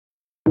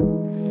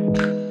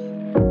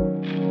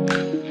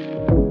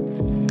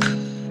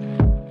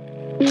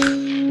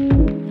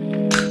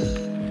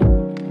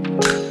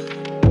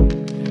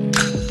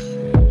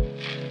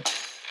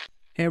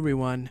Hey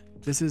everyone,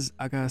 this is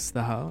Akas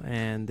Dahal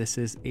and this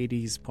is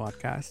 80s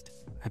Podcast.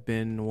 I've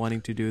been wanting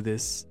to do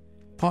this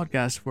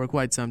podcast for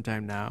quite some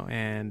time now,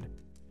 and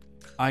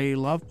I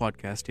love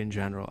podcast in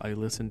general. I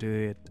listen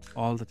to it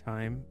all the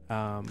time,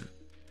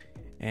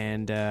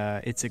 and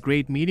it's a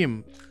great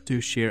medium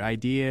to share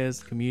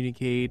ideas,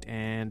 communicate,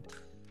 and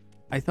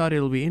I thought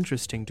it'll be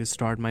interesting to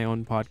start my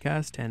own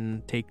podcast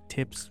and take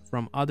tips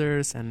from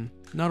others and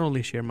not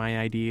only share my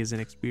ideas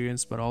and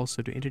experience, but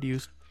also to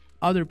introduce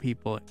other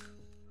people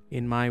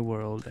in my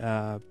world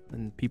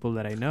and people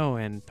that I know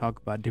and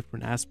talk about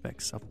different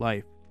aspects of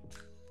life.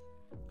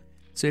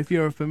 So if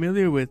you're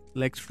familiar with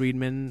Lex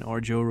Friedman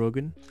or Joe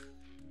Rogan,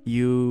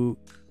 you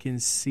can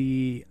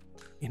see,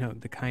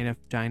 the kind of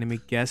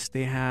dynamic guests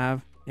they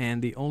have,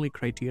 and the only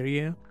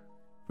criteria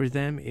for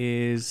them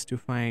is to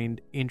find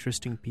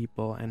interesting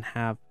people and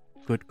have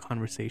good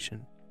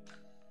conversation.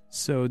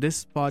 So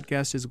this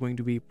podcast is going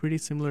to be pretty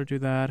similar to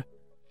that.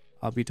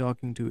 I'll be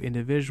talking to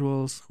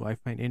individuals who I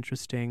find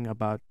interesting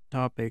about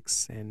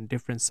topics and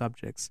different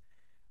subjects,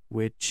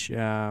 which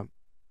are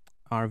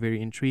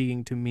very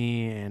intriguing to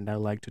me and I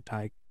like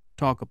to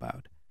talk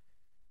about.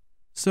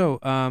 So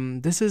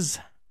this is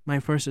my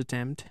first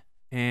attempt,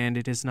 and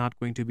it is not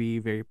going to be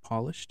very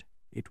polished.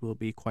 It will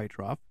be quite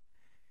rough.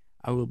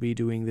 I will be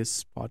doing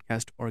this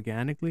podcast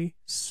organically.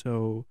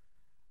 So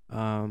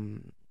as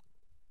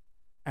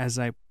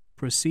I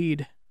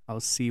proceed, I'll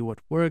see what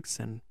works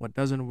and what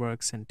doesn't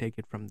work and take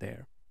it from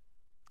there.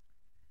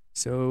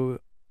 So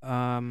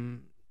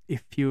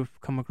if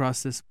you've come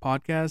across this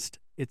podcast,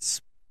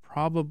 it's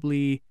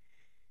probably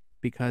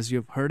because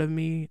you've heard of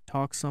me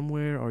talk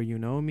somewhere, or you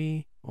know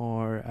me,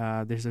 or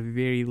there's a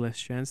very less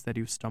chance that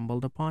you've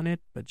stumbled upon it.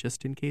 But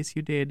just in case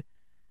you did,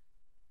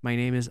 my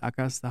name is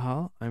Akas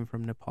Dahal. I'm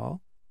from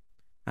Nepal.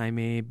 I'm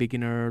a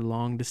beginner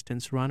long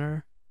distance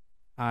runner.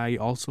 I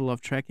also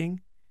love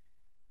trekking.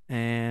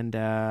 And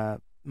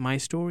my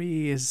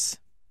story is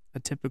a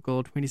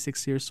typical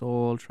 26 years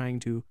old trying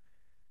to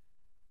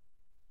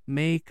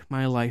make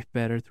my life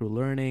better through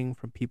learning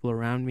from people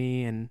around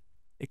me and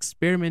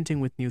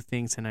experimenting with new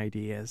things and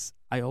ideas.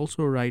 I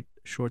also write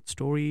short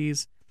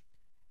stories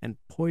and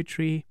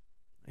poetry,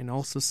 and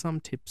also some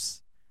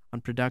tips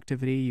on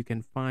productivity. You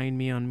can find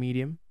me on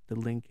Medium. The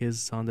link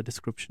is on the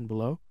description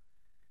below.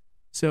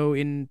 So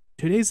in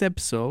today's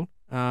episode,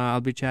 I'll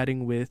be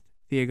chatting with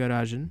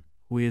Thiyagarajan,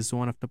 who is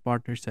one of the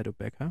partners at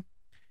Upekkha.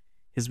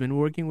 He's been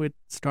working with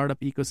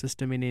startup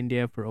ecosystem in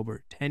India for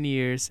over 10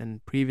 years,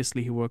 and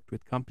previously he worked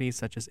with companies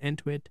such as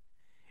Intuit.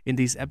 In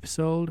this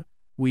episode,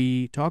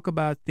 we talk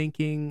about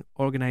thinking,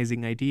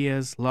 organizing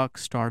ideas, luck,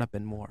 startup,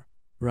 and more.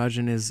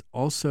 Rajan is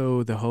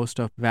also the host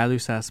of Value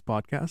SaaS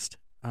podcast.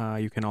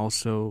 You can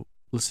also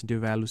listen to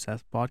Value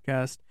SaaS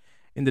podcast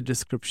in the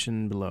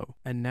description below.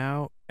 And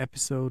now,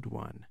 episode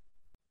 1.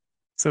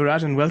 So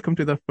Rajan, welcome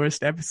to the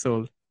first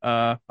episode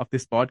of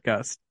this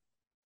podcast.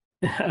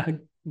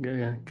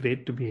 Yeah,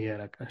 great to be here,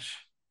 Akash.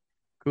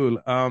 Cool.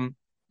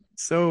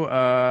 So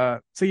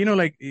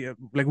like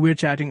we were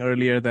chatting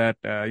earlier that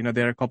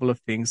there are a couple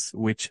of things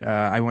which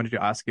I wanted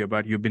to ask you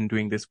about. You've been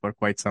doing this for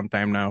quite some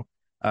time now.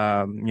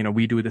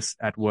 We do this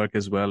at work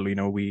as well.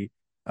 We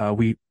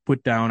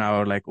put down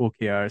our like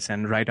OKRs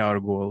and write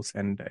our goals,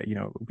 and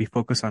we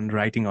focus on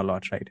writing a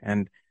lot, right?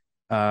 And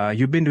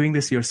you've been doing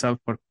this yourself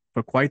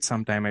for quite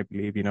some time, I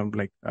believe.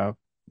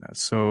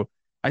 So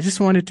I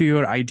just wanted to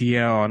your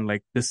idea on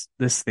like this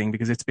thing,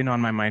 because it's been on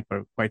my mind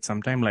for quite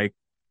some time. Like,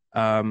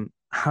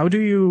 how do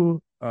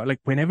you like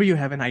whenever you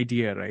have an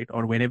idea, right,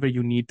 or whenever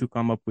you need to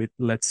come up with,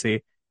 let's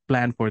say,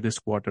 plan for this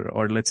quarter,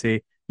 or let's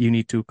say you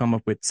need to come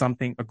up with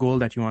something, a goal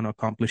that you want to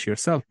accomplish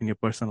yourself in your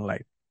personal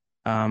life.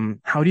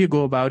 How do you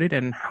go about it,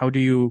 and how do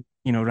you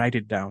write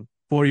it down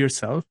for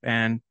yourself,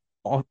 and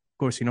of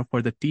course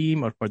for the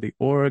team or for the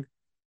org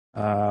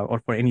or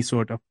for any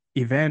sort of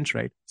event,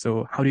 right?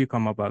 So how do you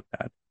come about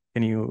that?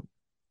 Can you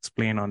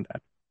explain on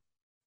that?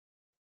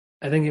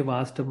 I think you've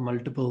asked a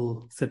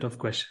multiple set of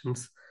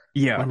questions.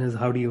 Yeah. One is,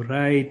 how do you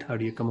write? How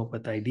do you come up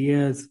with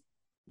ideas?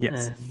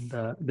 Yes.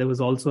 And there was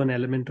also an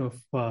element of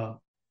how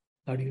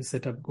do you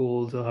set up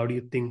goals, or how do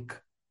you think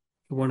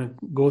you want to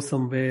go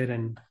somewhere,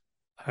 and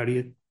how do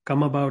you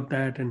come about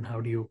that, and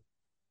how do you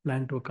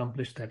plan to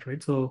accomplish that,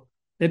 right? So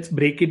let's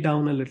break it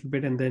down a little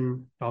bit and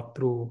then talk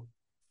through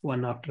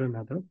one after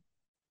another.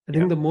 I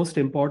think the most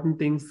important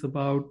things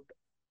about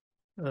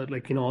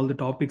all the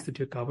topics that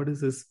you covered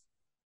is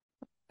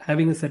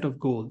having a set of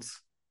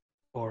goals,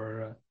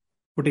 or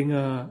putting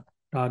a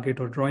target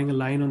or drawing a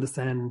line on the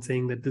sand and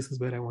saying that this is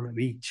where I want to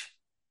reach.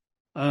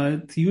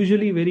 It's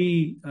usually a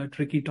very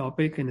tricky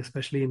topic, and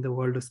especially in the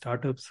world of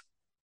startups,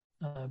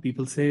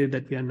 people say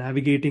that we are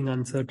navigating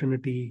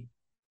uncertainty.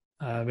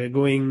 We're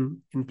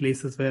going in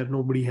places where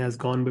nobody has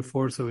gone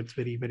before, so it's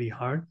very, very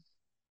hard.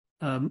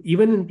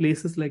 Even in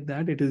places like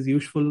that, it is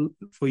useful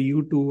for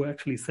you to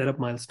actually set up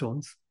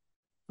milestones.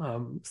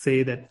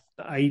 Say that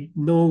I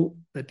know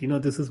that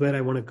this is where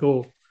I want to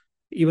go,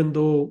 even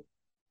though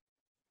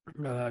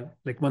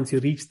once you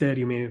reach there,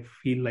 you may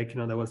feel like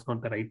that was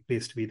not the right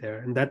place to be there,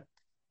 and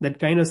that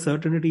kind of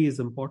certainty is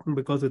important,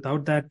 because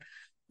without that,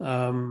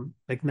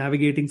 like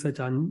navigating such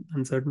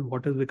uncertain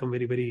waters become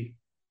very, very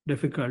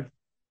difficult.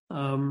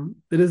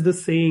 There is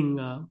this saying,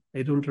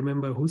 I don't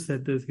remember who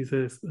said this. He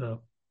says,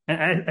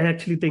 I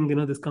actually think,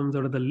 this comes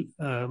out of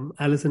the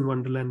Alice in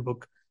Wonderland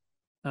book.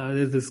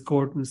 There's this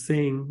quote and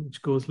saying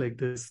which goes like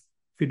this: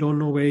 if you don't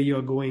know where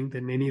you're going,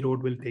 then any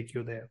road will take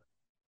you there.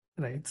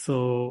 Right.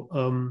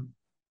 So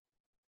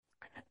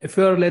if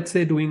you're, let's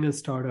say, doing a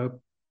startup,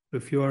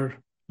 if you're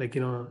like,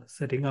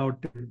 setting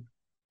out and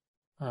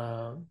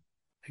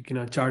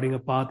charting a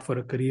path for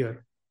a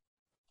career,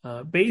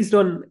 based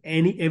on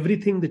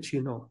everything that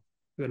you're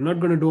not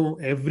going to do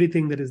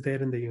everything that is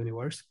there in the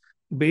universe.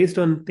 Based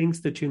on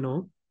things that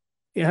you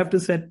have to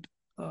set,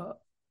 I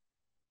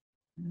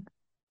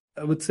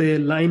would say,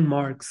 line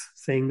marks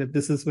saying that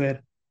this is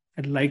where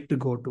I'd like to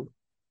go to.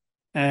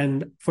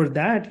 And for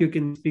that, you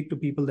can speak to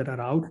people that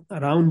are out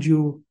around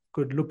you,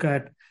 could look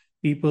at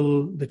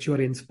people that you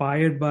are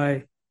inspired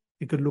by.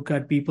 You could look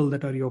at people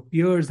that are your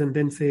peers and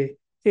then say,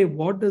 hey,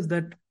 what does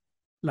that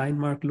line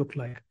mark look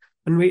like?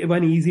 And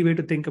one easy way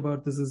to think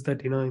about this is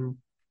that, in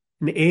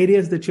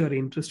areas that you're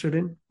interested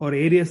in or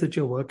areas that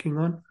you're working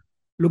on,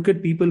 look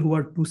at people who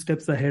are 2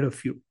 steps ahead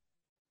of you.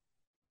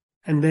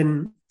 And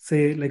then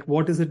say, like,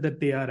 what is it that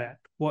they are at?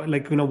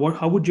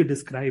 How would you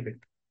describe it?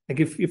 Like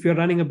if you're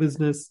running a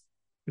business,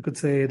 you could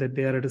say that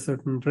they are at a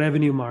certain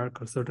revenue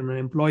mark or certain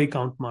employee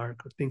count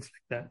mark or things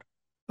like that.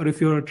 Or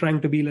if you're trying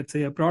to be, let's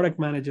say, a product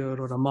manager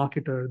or a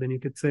marketer, then you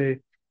could say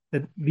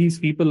that these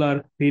people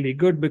are really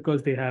good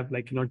because they have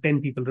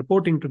 10 people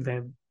reporting to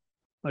them.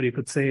 Or you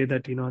could say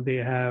that, they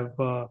have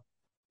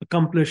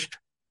accomplished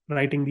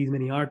writing these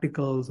many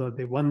articles, or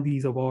they won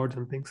these awards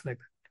and things like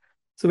that.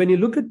 So when you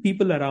look at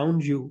people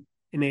around you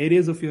in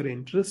areas of your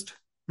interest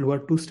and who are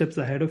 2 steps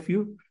ahead of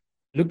you,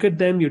 look at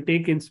them, you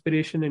take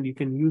inspiration, and you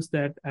can use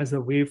that as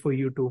a way for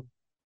you to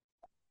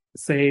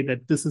say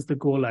that this is the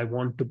goal I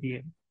want to be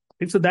in.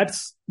 And so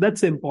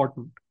that's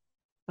important.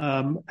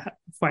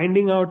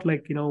 Finding out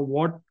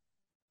what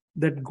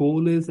that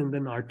goal is and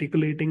then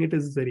articulating it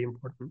is very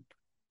important.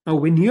 Now,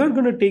 when you're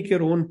going to take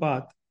your own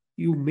path,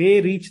 you may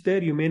reach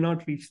there, you may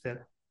not reach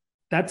there.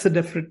 That's a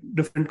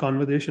different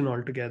conversation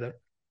altogether.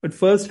 But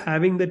first,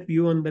 having that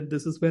view on that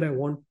this is where I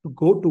want to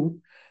go to,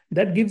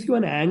 that gives you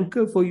an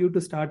anchor for you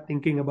to start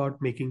thinking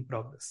about making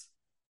progress.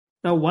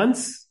 Now,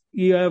 once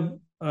you have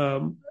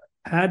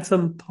had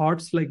some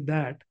thoughts like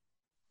that,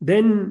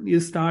 then you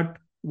start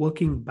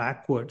working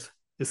backwards.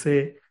 You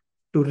say,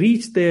 to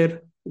reach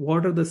there,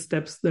 what are the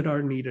steps that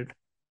are needed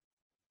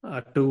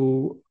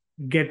to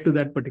get to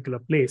that particular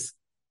place?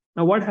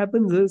 Now, what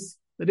happens is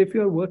that if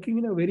you're working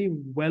in a very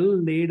well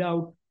laid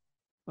out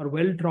or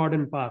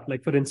well-trodden path,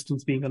 like for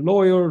instance, being a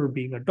lawyer or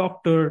being a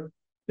doctor,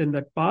 then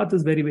that path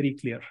is very, very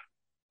clear.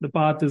 The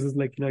path is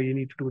like, you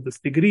need to do this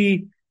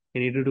degree,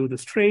 you need to do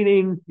this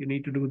training, you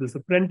need to do this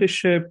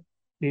apprenticeship,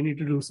 you need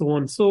to do so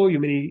and so, you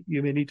may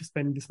need to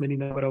spend this many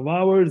number of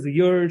hours,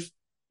 years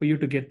for you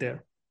to get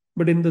there.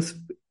 But in the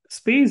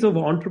space of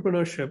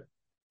entrepreneurship,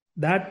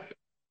 that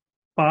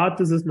path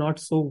is not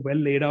so well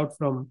laid out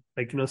from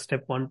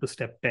step 1 to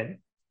step 10,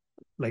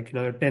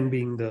 10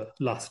 being the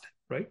last step,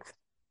 right?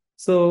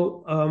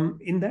 So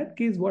in that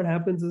case, what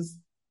happens is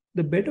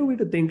the better way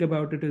to think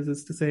about it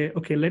is to say,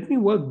 okay, let me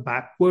work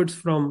backwards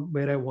from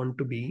where I want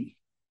to be.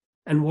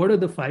 And what are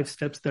the 5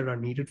 steps that are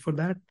needed for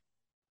that?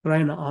 Try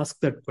and ask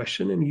that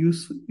question. And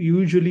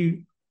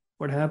usually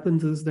what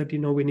happens is that,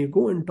 when you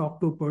go and talk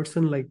to a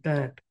person like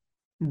that,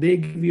 they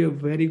give you a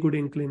very good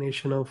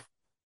inclination of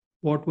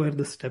what were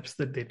the steps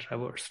that they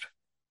traversed.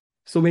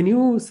 So when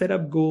you set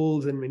up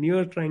goals and when you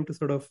are trying to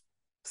sort of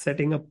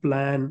setting a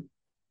plan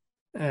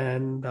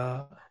and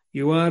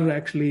you are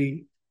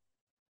actually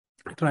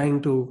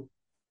trying to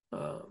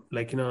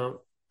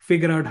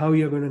figure out how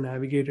you're going to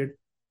navigate it,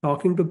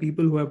 talking to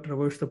people who have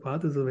traversed the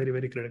path is a very,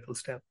 very critical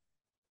step.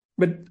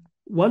 But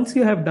once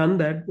you have done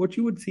that, what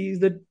you would see is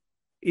that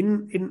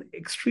in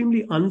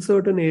extremely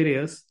uncertain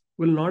areas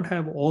will not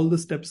have all the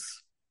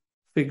steps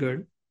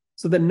figured.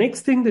 So the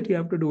next thing that you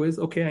have to do is,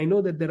 okay, I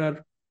know that there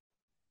are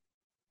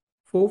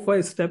 4 or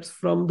 5 steps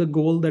from the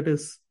goal that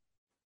is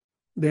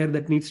there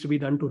that needs to be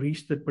done to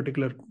reach that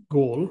particular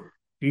goal.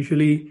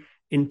 Usually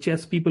in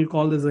chess, people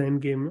call this an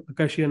end game.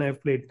 Akashi and I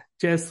have played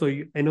chess, so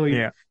I know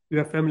you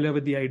are familiar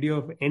with the idea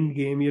of end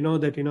game. You know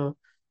that,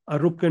 a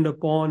rook and a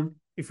pawn,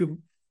 if you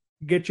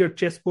get your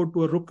chessboard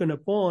to a rook and a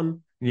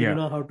pawn, you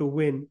know how to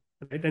win,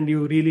 right? And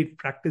you really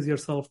practice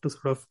yourself to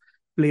sort of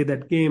play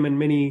that game. And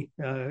many,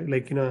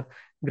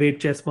 great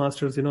chess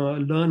masters,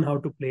 learn how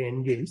to play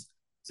end games.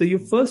 So you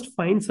first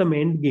find some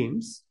end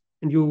games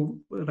and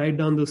you write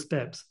down those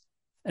steps.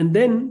 And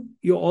then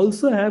you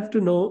also have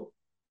to know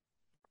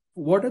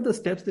what are the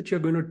steps that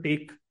you're going to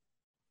take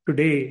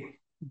today,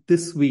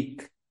 this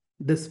week,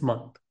 this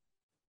month.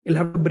 You'll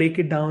have to break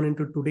it down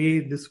into today,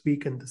 this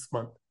week, and this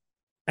month.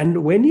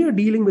 And when you're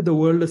dealing with the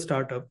world of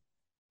startup,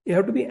 you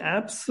have to be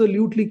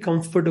absolutely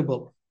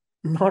comfortable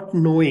not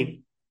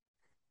knowing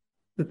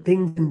the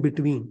things in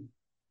between.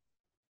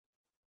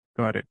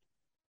 Got it.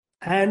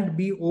 And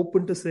be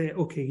open to say,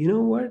 okay, you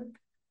know what?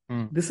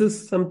 Mm. This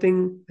is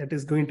something that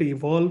is going to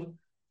evolve,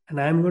 and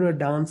I'm going to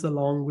dance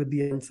along with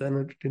the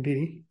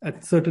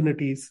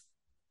uncertainties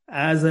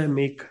as I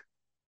make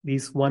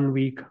these 1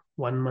 week,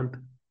 1 month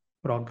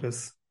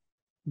progress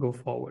go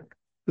forward.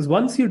 Because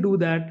once you do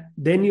that,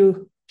 then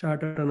you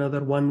chart out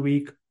another 1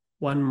 week,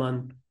 1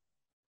 month,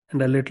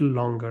 and a little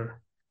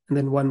longer, and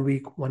then 1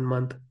 week, 1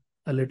 month,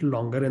 a little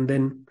longer, and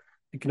then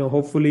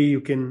hopefully you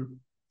can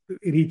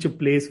reach a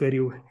place where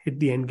you hit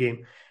the end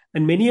game.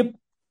 And many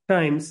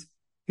times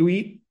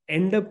you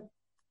end up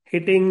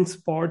hitting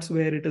spots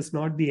where it is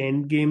not the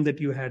end game that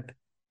you had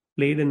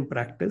played and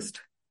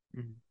practiced,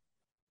 Mm.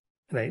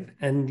 right?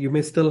 And you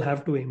may still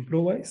have to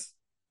improvise.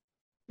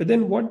 But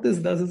then what this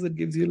does is it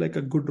gives you like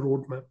a good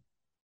roadmap.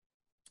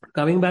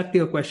 Coming back to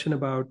your question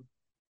about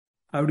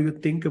how do you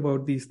think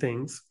about these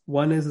things,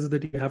 one is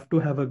that you have to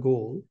have a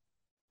goal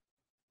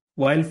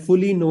while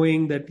fully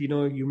knowing that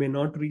you may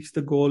not reach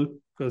the goal,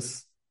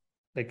 because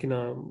it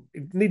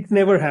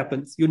never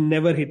happens. You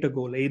never hit a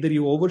goal. Either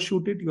you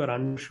overshoot it, you are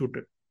undershoot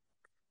it.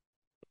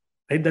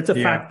 Right? That's a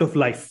Yeah. fact of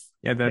life.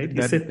 Yeah, Right?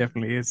 that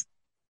definitely is.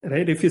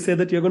 Right? If you say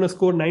that you're going to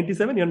score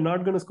 97, you're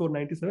not going to score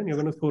 97. You're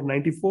going to score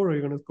 94 or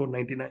you're going to score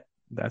 99.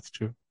 That's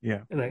true.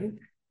 Yeah. Right?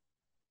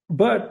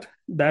 But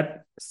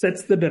that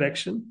sets the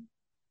direction.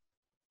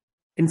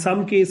 In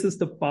some cases,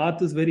 the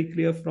path is very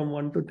clear from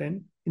 1 to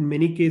 10. In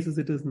many cases,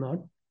 it is not.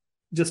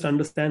 Just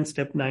understand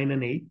step 9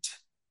 and 8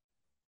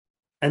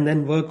 and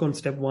then work on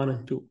step 1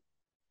 and 2,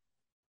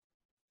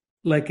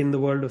 like in the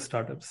world of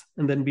startups,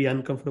 and then be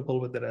uncomfortable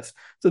with the rest.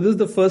 So this is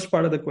the first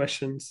part of the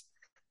questions,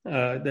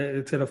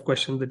 the set of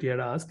questions that you had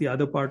asked. The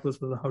other part was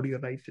how do you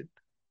write it?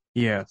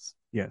 Yes.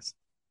 Yes.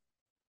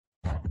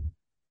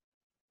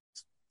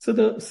 So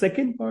the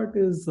second part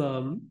is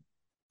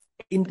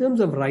in terms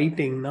of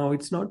writing. Now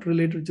it's not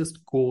related to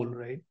just goal,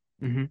 right?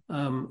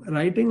 Mm-hmm.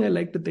 Writing, I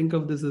like to think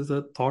of this as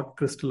a thought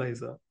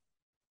crystallizer.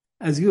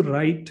 As you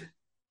write,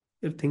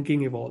 your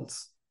thinking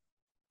evolves,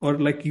 or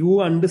like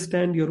you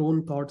understand your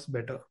own thoughts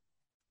better,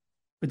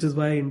 which is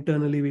why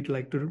internally we'd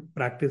like to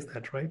practice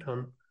that, right?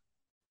 On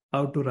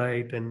how to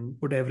write and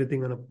put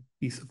everything on a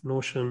piece of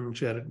Notion,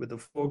 share it with the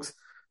folks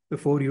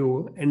before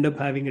you end up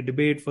having a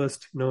debate.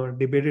 First,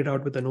 debate it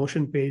out with a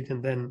Notion page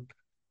and then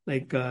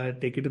take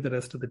it to the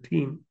rest of the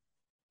team.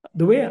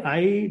 The way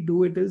I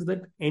do it is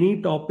that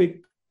any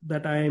topic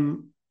that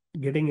I'm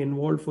getting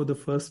involved for the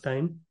first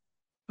time,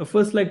 I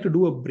first like to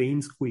do a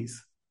brain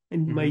squeeze.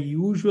 And my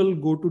usual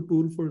go-to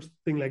tool for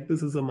something like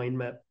this is a mind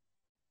map.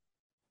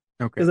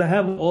 Okay. Because I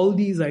have all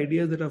these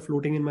ideas that are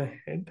floating in my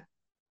head,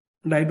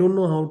 and I don't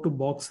know how to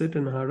box it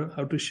and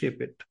how to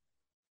shape it.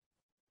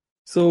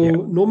 So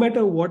no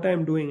matter what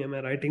I'm doing, am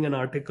I writing an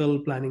article,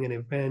 planning an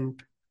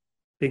event,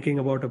 thinking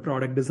about a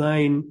product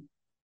design,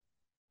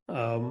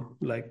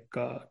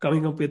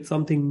 coming up with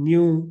something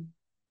new,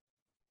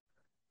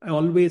 I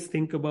always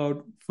think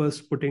about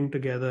first putting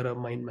together a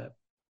mind map.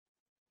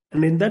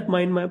 And in that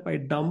mind map, I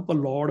dump a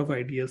lot of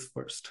ideas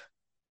first.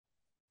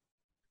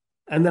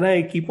 And then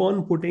I keep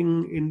on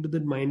putting into the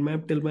mind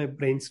map till my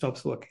brain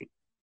stops working.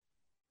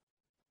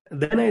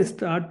 Then I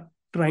start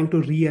trying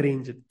to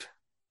rearrange it.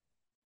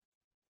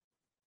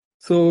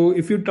 So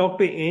if you talk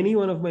to any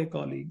one of my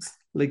colleagues,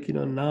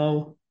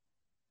 now,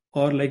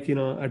 or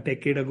a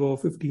decade ago,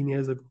 15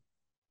 years ago,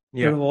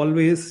 they have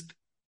always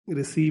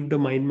received a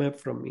mind map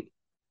from me.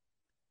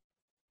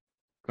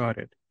 Got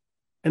it.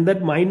 And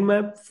that mind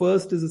map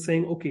first is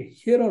saying, okay,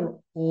 here are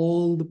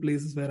all the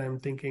places where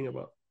I'm thinking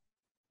about.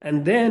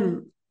 And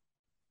then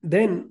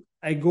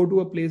I go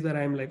to a place where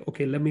I'm like,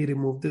 okay, let me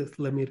remove this,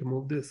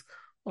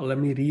 or let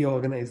me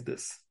reorganize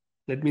this.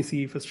 Let me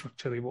see if a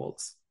structure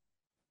evolves.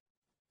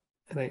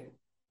 Right.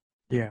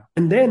 Yeah.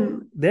 And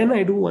then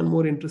I do one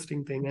more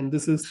interesting thing. And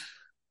this is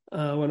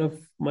one of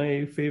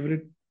my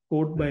favorite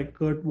quote by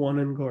Kurt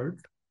Vonnegut.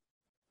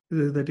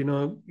 Is that,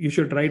 you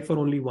should write for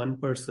only one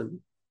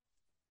person.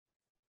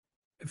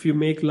 If you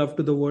make love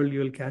to the world, you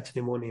will catch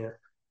pneumonia.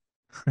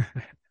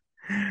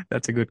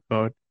 That's a good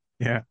quote.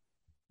 Yeah.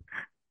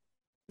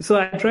 So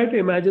I try to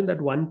imagine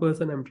that one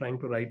person I'm trying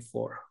to write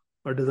for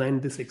or design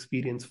this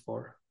experience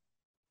for.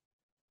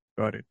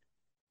 Got it.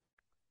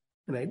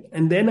 Right.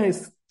 And then I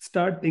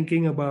start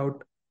thinking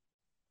about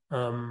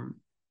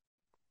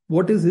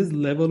what is his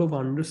level of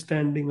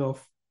understanding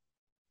of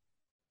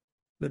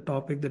the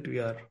topic that we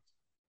are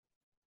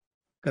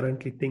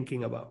currently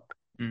thinking about.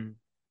 Mm.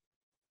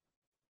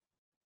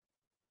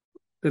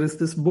 There is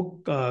this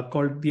book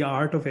called The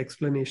Art of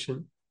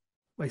Explanation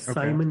by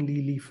Simon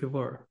Lee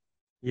Lefevre.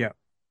 Yeah.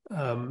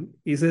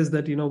 He says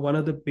that, one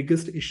of the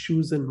biggest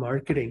issues in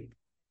marketing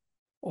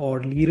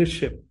or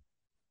leadership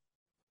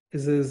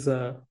is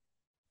the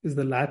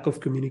lack of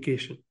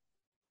communication.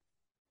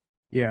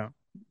 Yeah.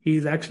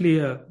 He's actually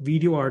a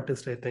video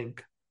artist, I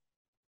think.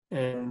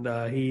 And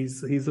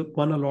he's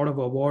won a lot of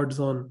awards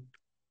on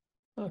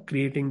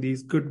creating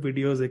these good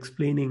videos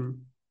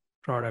explaining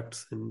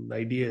products and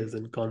ideas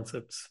and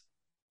concepts.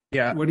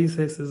 Yeah. What he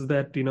says is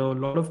that, a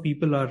lot of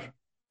people are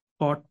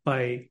caught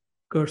by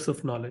curse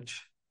of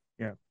knowledge.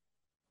 Yeah,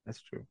 that's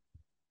true.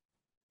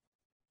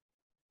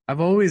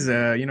 I've always,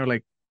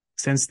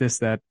 sense this,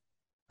 that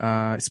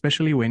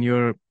especially when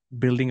you're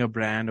building a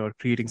brand or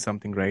creating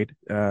something, right?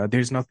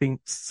 There's nothing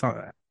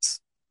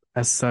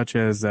as such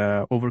as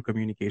over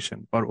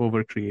communication or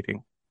over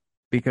creating,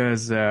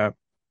 because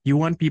you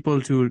want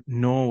people to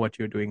know what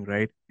you're doing,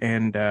 right?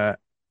 And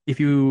if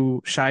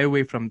you shy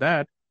away from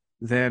that,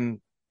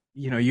 then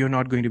you're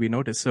not going to be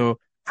noticed. So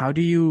how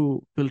do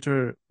you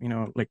filter,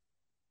 like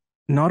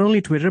not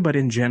only Twitter but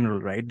in general,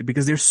 right?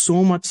 Because there's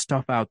so much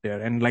stuff out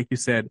there, and like you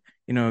said,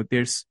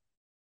 there's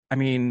I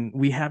mean,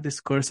 we have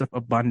this curse of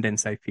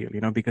abundance, I feel,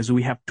 because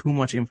we have too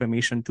much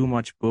information, too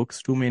much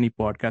books, too many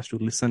podcasts to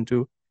listen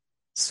to.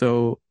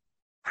 So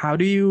how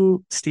do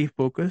you stay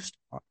focused,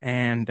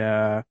 and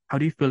how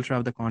do you filter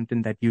out the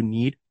content that you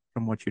need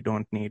from what you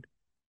don't need?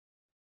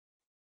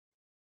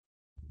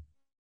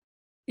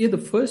 Yeah, the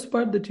first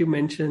part that you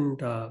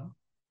mentioned, I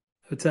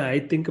would say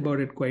I think about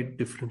it quite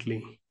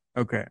differently,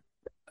 Okay.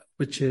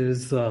 which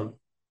is that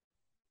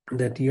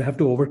you have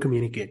to over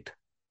communicate.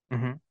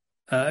 Mm-hmm.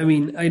 I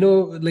mean, I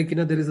know, like,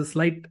 there is a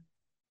slight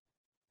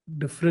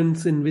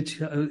difference in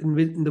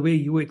in the way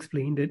you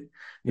explained it.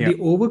 Yeah. The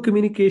over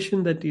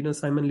communication that,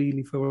 Simon Lee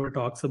Lefebvre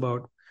talks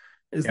about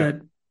is Yeah.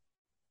 that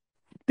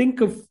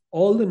think of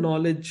all the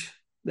knowledge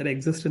that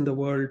exists in the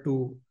world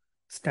to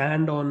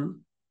stand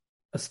on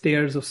a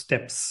stairs of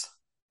steps,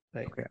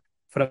 right? Okay.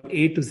 From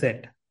A to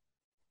Z.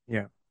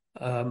 Yeah.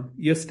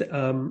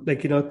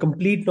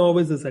 Complete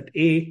novice is at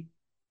A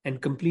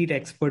and complete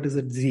expert is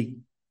at Z,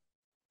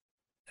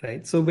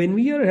 right? So when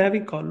we are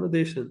having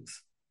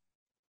conversations,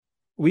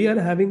 we are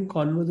having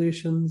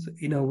conversations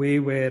in a way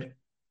where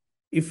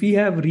if we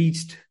have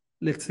reached,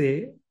 let's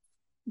say,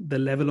 the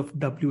level of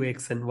W,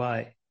 X, and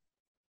Y,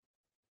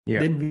 Yeah.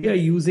 then we are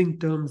using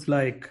terms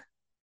like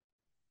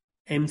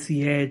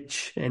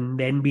MCH and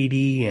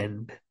NBD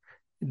and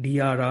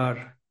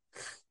DRR.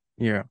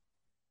 Yeah.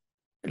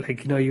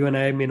 Like, you and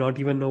I may not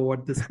even know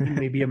what this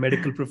maybe a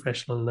medical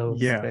professional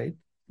knows, Yeah. right?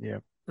 Yeah.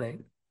 Right.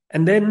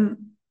 And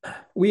then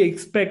we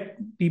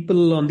expect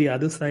people on the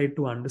other side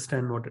to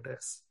understand what it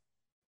is.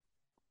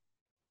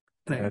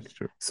 Right. That's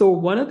true. So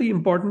one of the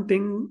important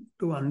thing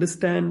to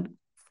understand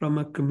from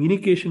a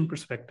communication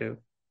perspective,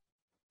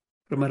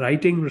 from a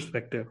writing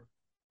perspective,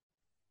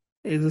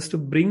 is to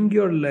bring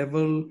your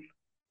level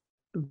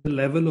to the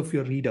level of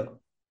your reader.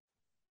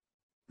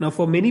 Now,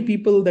 for many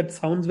people, that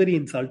sounds very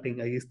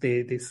insulting. I guess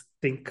they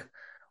think,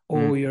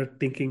 oh, you're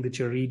thinking that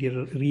your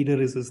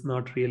reader is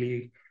not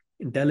really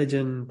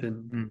intelligent,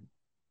 and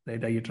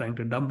right, are you trying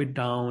to dumb it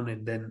down?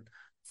 And then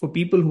for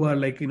people who are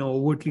like,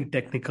 overtly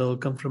technical,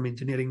 come from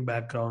engineering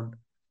background,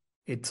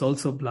 it's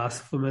also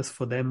blasphemous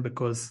for them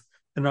because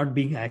they're not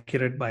being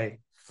accurate by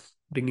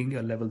bringing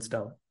your levels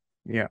down.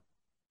 Yeah.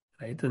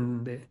 Right.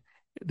 And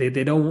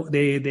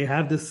they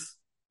have this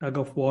tug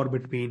of war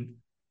between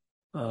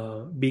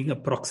being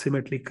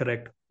approximately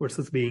correct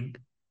versus being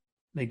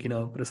like,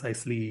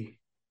 precisely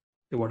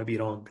they want to be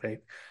wrong. Right.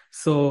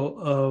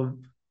 So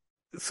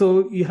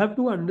you have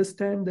to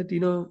understand that,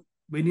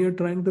 when you're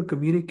trying to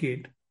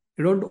communicate,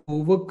 you don't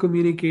over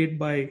communicate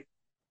by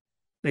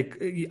like,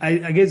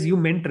 I guess you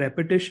meant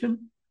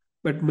repetition,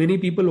 but many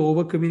people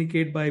over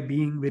communicate by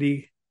being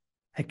very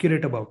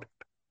accurate about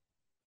it.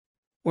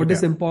 What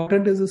is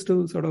important is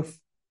to sort of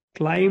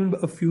climb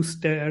a few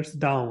stairs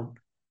down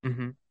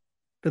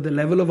to the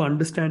level of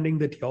understanding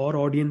that your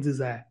audience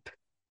is at.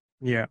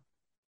 Yeah.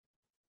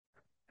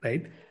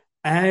 Right.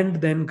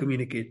 And then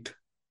communicate.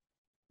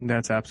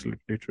 That's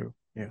absolutely true.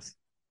 Yes.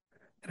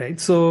 Right.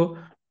 So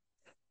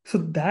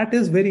that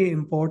is very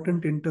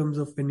important in terms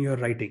of when you're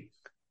writing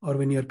or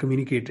when you're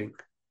communicating,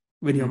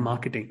 when you're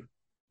marketing.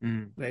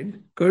 Right.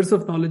 Curse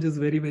of knowledge is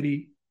very,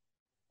 very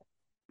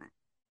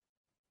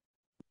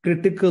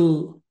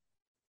critical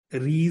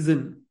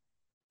reason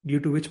due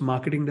to which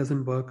marketing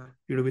doesn't work,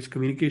 due to which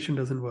communication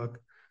doesn't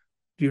work,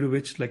 due to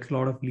which like a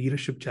lot of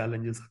leadership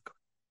challenges occur.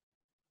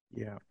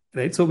 Yeah.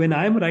 Right. So when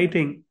I'm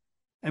writing,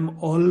 I'm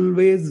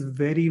always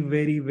very,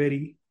 very,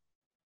 very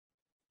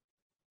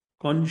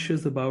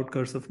conscious about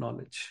curse of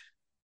knowledge.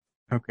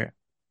 Okay.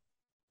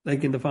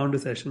 Like in the founder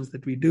sessions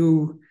that we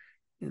do,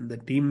 in the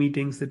team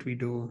meetings that we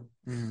do,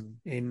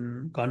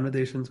 in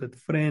conversations with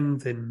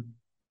friends, in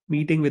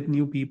meeting with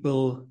new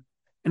people,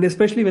 and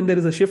especially when there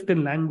is a shift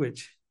in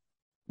language,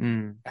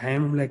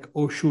 I'm like,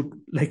 oh shoot,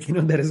 like,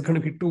 there is going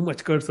to be too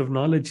much curse of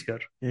knowledge here.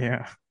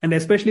 Yeah. And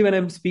especially when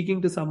I'm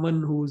speaking to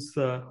someone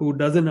who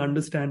doesn't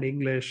understand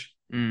English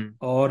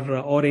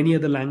or any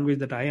other language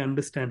that I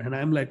understand, and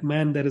I'm like,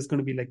 man, there is going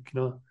to be like,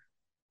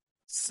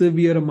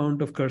 severe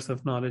amount of curse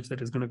of knowledge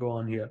that is going to go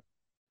on here.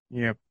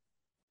 Yep.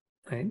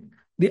 Right.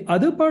 The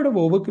other part of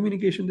over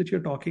communication that you're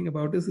talking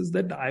about is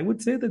that I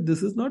would say that this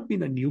has not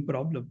been a new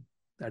problem.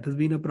 That has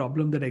been a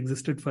problem that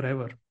existed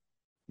forever.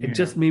 It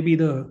just maybe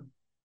the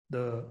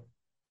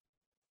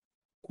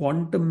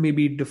quantum may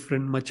be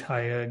different, much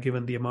higher,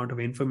 given the amount of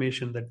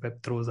information that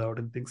web throws out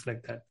and things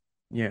like that.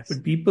 Yes.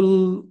 But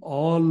people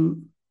all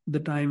the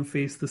time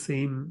face the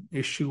same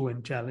issue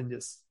and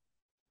challenges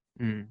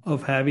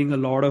of having a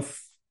lot of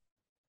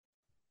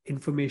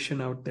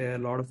information out there, a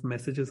lot of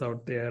messages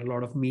out there, a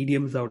lot of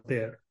mediums out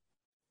there.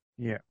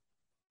 Yeah.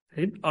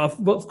 right?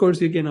 Of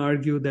course, you can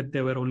argue that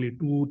there were only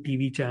two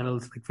TV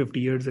channels like 50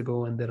 years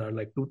ago, and there are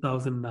like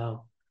 2,000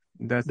 now.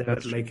 There are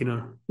That's true. like,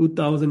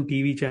 2,000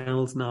 TV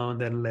channels now,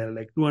 and then there are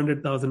like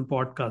 200,000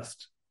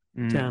 podcast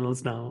Mm,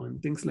 channels now,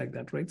 and things like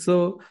that, right?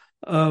 So,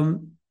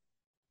 um,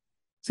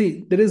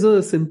 see, there is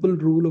a simple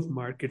rule of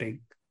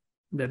marketing.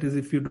 That is,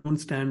 if you don't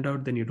stand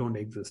out, then you don't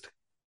exist,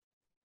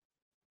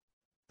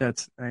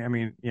 I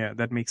mean, yeah,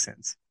 that makes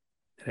sense.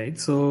 right?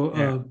 So,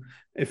 Yeah.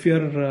 if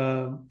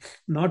you're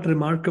not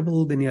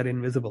remarkable, then you're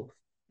invisible.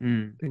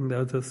 Mm, I think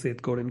that's a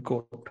Seth Godin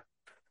quote.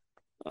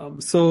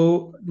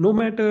 So no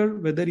matter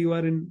whether you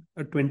are in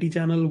a 20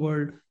 channel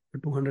world, a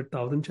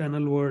 200,000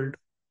 channel world,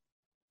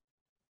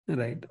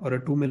 right, or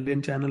a 2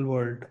 million channel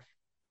world,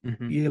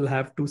 hmm. you'll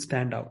have to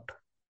stand out,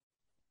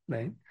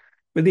 right?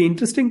 But the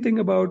interesting thing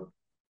about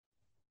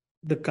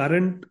the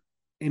current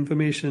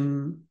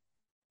information,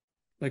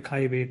 like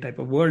highway type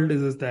of world,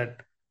 is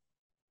that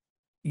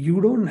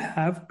you don't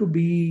have to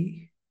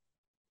be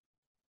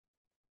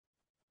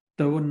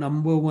the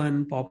number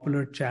one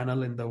popular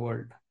channel in the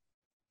world.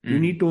 You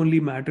Mm, need to only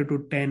matter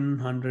to 10,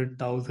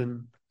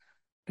 100,000,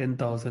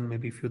 10,000,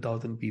 maybe a few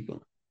thousand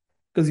people.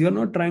 Because you're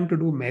not trying to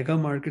do mega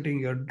marketing,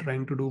 you're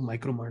trying to do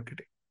micro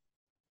marketing.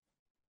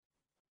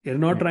 You're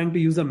not yeah. trying to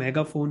use a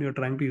megaphone, you're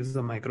trying to use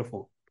a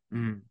microphone,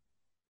 Mm,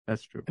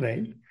 that's true.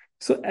 right?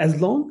 So,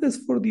 as long as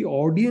for the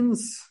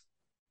audience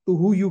to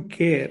who you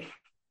care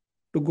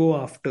to go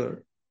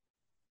after,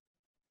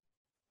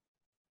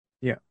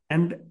 Yeah.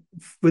 and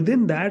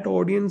within that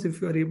audience,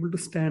 if you are able to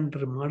stand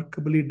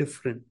remarkably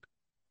different,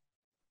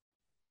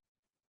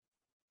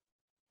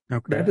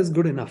 Okay. that is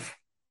good enough,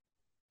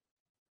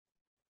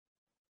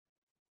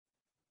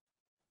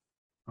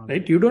 All right?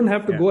 right. You don't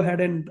have to Yeah. go ahead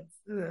and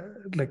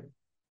like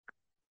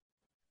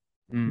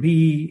Mm,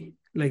 be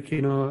like,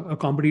 a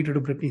competitor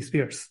to Britney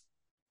Spears.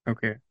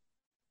 okay.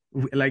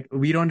 Like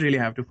we don't really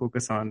have to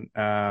focus on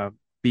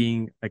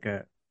being like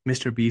a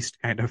Mr. Beast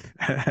kind of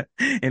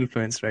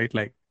influence, right?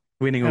 Like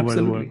winning over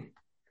the world. Absolutely.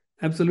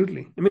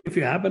 Absolutely. I mean, if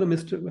you happen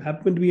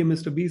to be a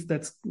Mr. Beast,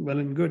 that's well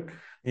and good.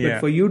 But Yeah.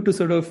 for you to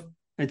sort of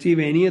achieve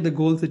any of the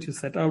goals that you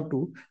set out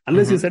to,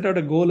 unless you Hmm. set out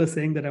a goal as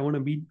saying that I want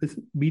to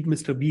beat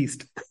Mr.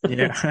 Beast,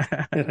 Yeah.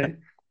 right?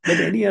 But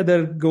any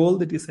other goal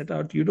that you set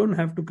out, you don't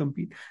have to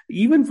compete.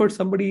 Even for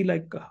somebody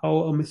like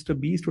how a Mr.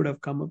 Beast would have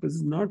come up,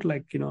 is not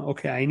like,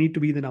 okay, I need to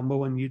be the number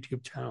one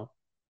YouTube channel.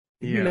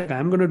 It'd be Yeah. like,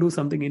 I'm going to do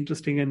something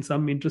interesting, and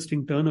some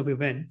interesting turn of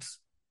events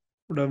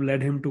would have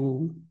led him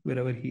to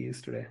wherever he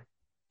is today.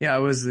 Yeah. I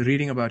was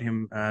reading about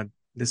him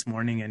this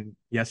morning and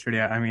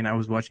yesterday. I mean, I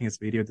was watching his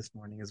video this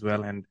morning as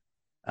well, and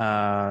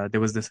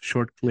there was this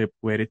short clip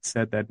where it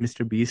said that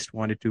Mr. Beast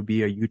wanted to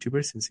be a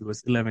YouTuber since he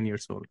was 11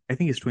 years old. I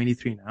think he's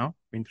 23 now,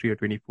 23 or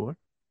 24.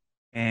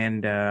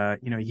 And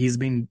he's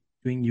been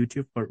doing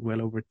YouTube for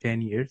well over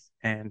 10 years,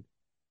 and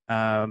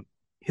um,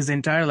 his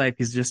entire life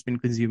he's just been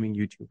consuming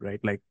YouTube, right?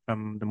 Like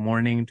from the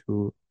morning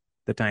to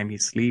the time he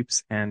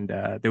sleeps. And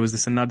there was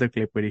this another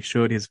clip where he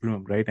showed his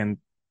room, right? And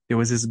there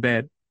was his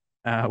bed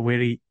where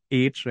he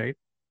ate, right?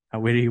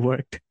 Where he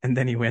worked, and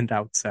then he went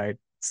outside.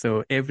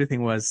 So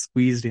everything was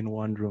squeezed in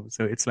one room.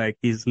 So it's like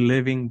he's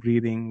living,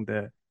 breathing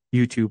the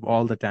YouTube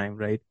all the time,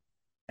 right?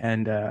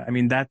 And I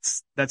mean,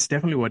 that's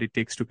definitely what it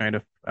takes to kind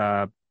of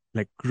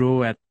like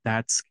grow at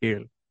that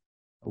scale,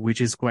 which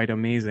is quite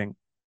amazing.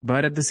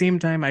 But at the same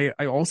time, I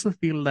also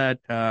feel that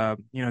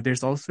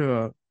there's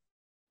also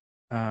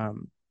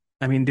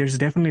I mean, there's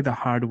definitely the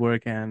hard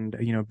work and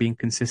being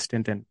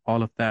consistent and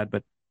all of that.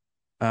 But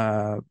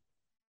uh,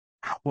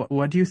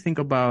 what do you think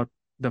about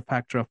the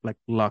factor of like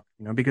luck?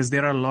 Because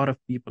there are a lot of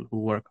people who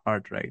work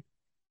hard, right?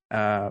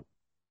 Uh,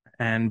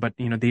 and but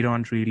they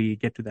don't really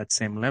get to that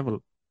same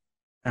level.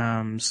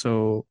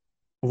 So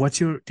what's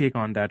your take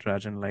on that,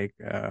 Rajan? Like,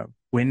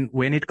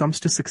 when it comes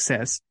to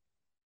success,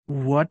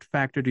 what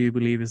factor do you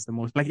believe is the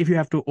most, like, if you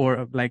have to,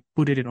 or like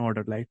put it in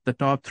order, like the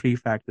top three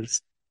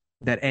factors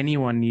that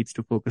anyone needs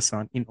to focus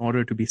on in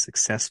order to be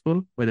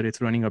successful, whether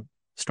it's running a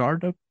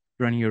startup,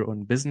 running your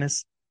own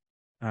business,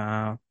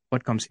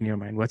 what comes in your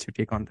mind? What's your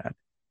take on that?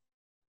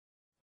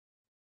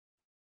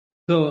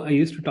 So I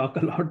used to talk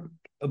a lot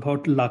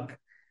about luck.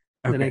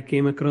 Then I Okay.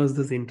 came across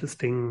this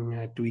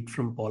interesting tweet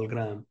from Paul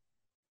Graham.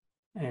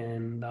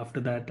 And after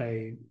that,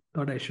 I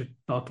thought I should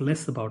talk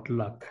less about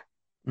luck.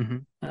 Mm-hmm.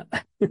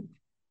 Uh,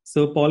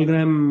 so Paul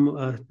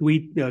Graham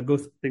tweet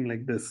goes something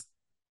like this.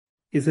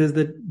 He says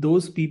that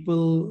those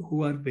people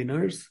who are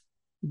winners,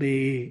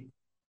 they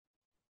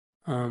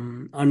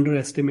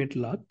underestimate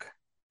luck.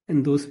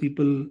 And those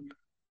people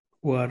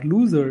who are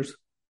losers,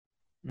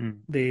 Mm.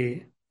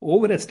 they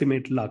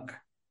overestimate luck.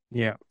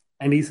 Yeah.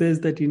 And he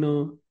says that,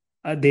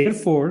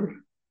 therefore,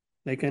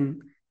 like,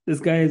 and this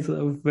guy is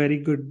a very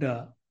good,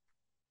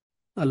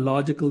 a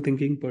logical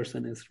thinking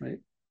person is, right?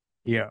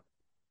 Yeah.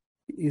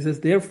 He says,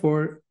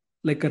 therefore,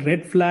 like a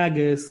red flag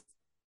is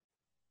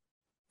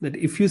that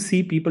if you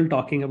see people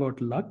talking about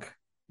luck,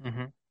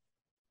 Mm-hmm.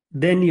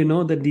 then you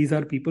know that these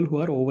are people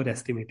who are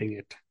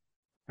overestimating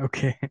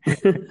Okay.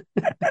 it.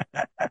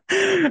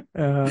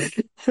 uh,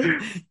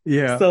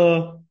 yeah.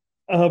 So,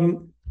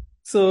 um,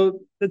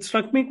 So it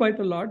struck me quite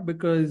a lot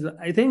because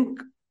I think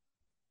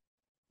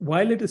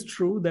while it is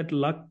true that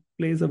luck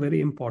plays a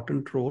very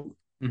important role,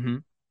 Mm-hmm.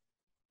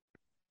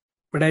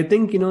 but I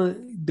think,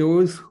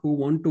 those who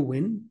want to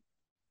win,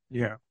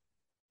 Yeah.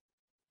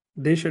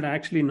 they should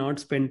actually not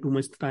spend too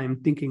much time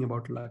thinking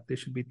about luck. They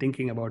should be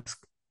thinking about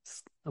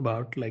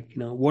like,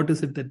 what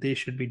is it that they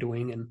should be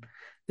doing, and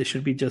they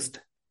should be just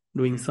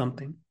doing Mm.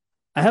 something.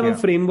 I have a Yeah.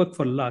 framework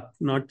for luck,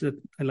 not that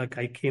like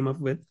I came up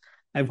with.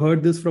 I've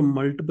heard this from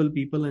multiple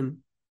people, and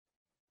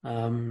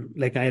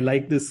like I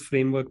like this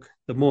framework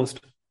the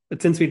most.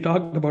 But since we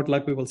talked about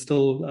luck, we will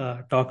still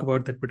talk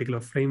about that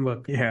particular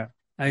framework. Yeah.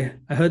 I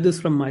heard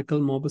this from Michael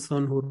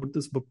Mauboussin, who wrote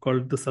this book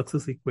called The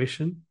Success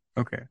Equation.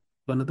 Okay.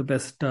 One of the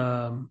best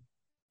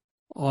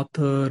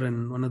author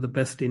and one of the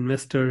best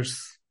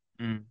investors,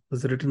 Mm.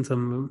 has written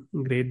some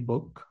great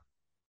book.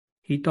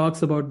 He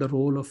talks about the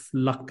role of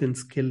luck and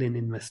skill in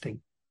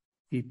investing.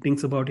 He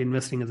thinks about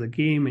investing as a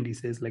game, and he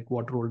says, like,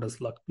 what role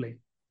does luck play?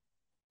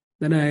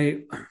 Then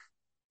I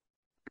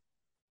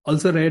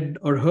also read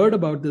or heard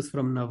about this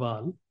from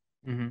Naval.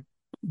 Mm-hmm.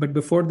 But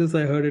before this,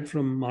 I heard it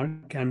from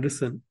Mark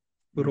Anderson,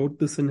 who Mm. wrote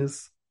this in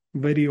his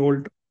very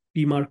old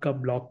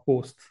P-markup blog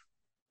posts,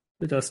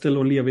 which are still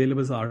only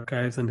available as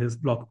archives, and his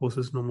blog post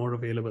is no more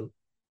available.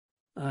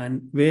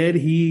 And where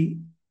he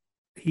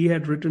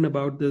had written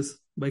about this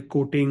by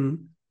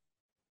quoting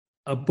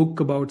a book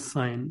about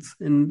science,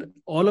 and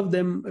all of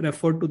them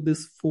refer to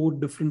this 4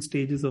 different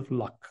stages of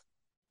luck,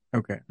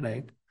 Okay.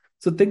 right?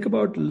 So think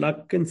about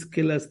luck and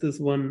skill as this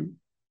one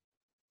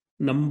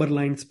number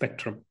line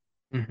spectrum,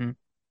 Mm-hmm.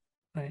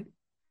 right?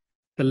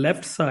 The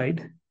left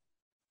side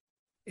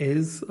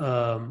is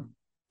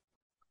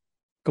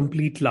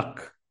complete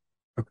luck,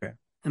 Okay.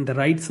 and the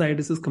right side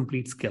is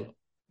complete skill.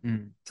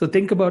 Mm. So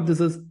think about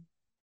this as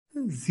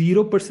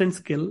 0%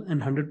 skill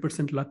and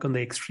 100% luck on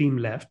the extreme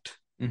left,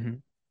 Mm-hmm.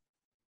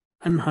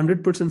 and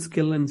 100%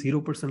 skill and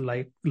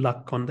 0%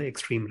 luck on the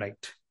extreme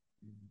right.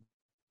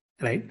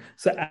 Right.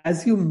 So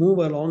as you move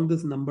along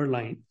this number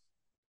line,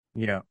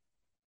 Yeah.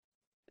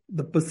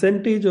 the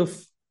percentage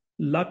of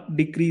luck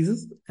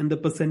decreases and the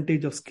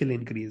percentage of skill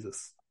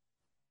increases.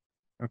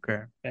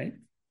 Okay. Right.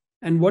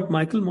 And what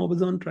Michael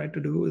Mauboussin tried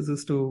to do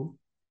is to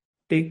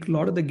take a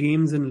lot of the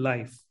games in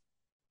life,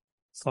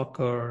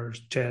 soccer,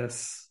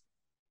 chess,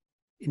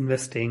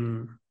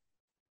 investing,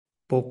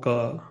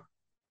 poker,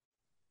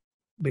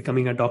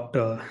 becoming a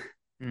doctor,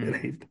 Mm.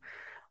 right?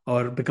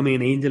 Or becoming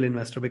an angel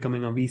investor,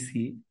 becoming a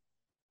VC,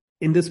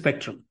 in this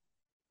spectrum.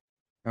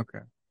 Okay.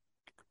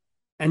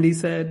 And he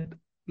said,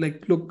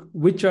 like, look,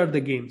 which are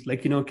the games?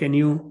 Like,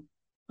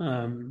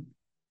 um,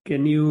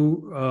 can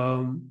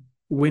you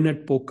win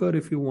at poker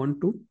if you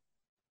want to?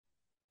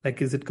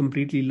 Like, is it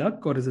completely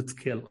luck or is it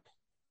skill?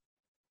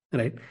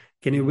 Right?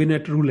 Can you Mm. win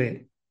at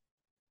roulette?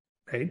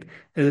 Right?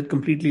 Is it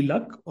completely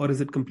luck or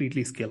is it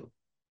completely skill?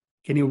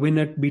 Can you win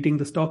at beating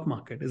the stock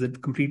market? Is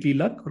it completely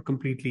luck or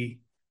completely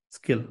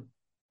skill?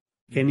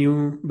 Can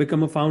you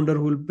become a founder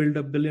who will build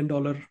 $1 billion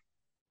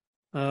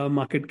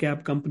market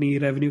cap company,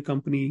 revenue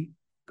company,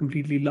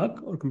 completely luck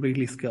or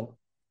completely skill?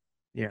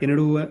 Yeah. Can you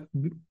do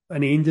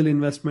an angel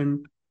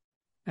investment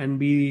and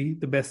be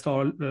the best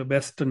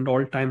and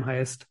all time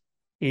highest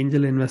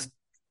angel investor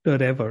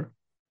ever?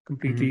 Mm-hmm.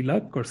 Completely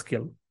luck or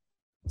skill?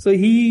 So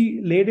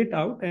he laid it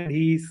out, and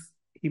he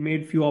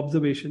made few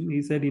observations.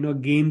 He said,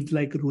 games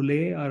like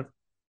roulette are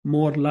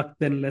more luck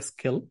than less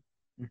skill,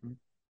 Mm-hmm.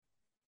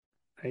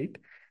 right?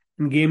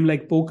 And game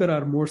like poker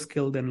are more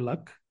skill than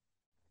luck.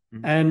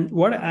 Mm. And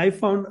what I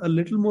found a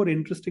little more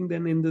interesting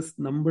than in this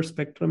number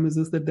spectrum is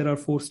that there are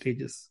 4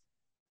 stages.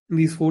 And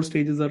these 4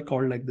 stages are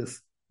called like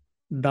this.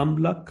 Dumb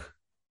luck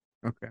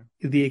Okay.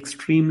 is the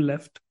extreme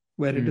left,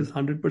 where it Mm. is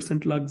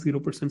 100% luck,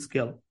 0%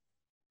 skill.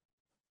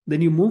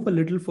 Then you move a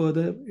little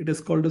further, it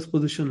is called as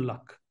position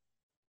luck.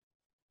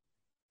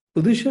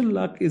 Position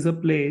luck is a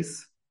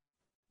place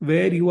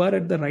where you are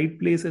at the right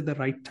place at the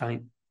right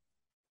time,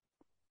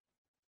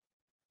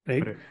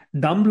 right? Correct.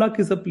 Dumb luck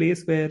is a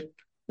place where,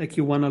 like,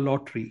 you won a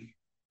lottery,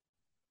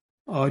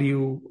 or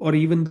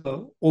even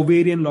the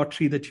ovarian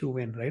lottery that you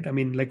win, right? I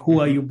mean, like, who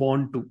are Mm-hmm. you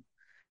born to?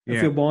 If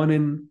Yeah. you're born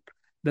in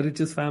the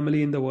richest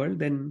family in the world,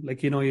 then,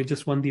 like, you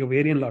just won the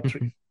ovarian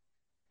lottery,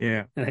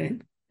 Yeah.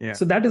 right? Yeah.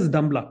 So that is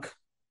dumb luck,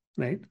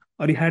 right?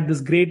 Or you had this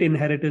great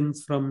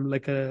inheritance from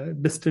like a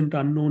distant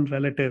unknown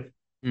relative,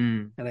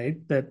 Mm.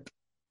 right? That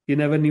you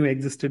never knew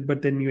existed,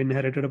 but then you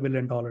inherited $1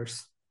 billion.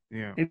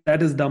 Yeah.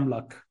 That is dumb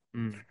luck.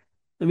 Mm.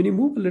 And when you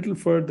move a little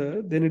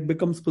further, then it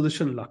becomes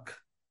position luck.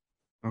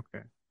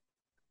 Okay.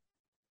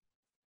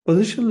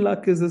 Position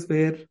luck is this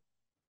where,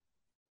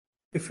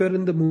 if you're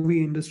in the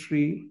movie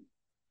industry,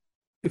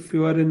 if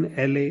you are in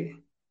LA,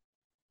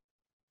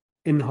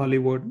 in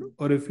Hollywood,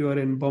 or if you are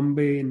in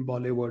Bombay, in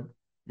Bollywood,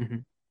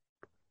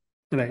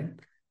 Mm-hmm. right?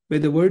 Where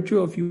the virtue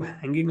of you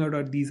hanging out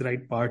at these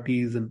right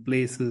parties and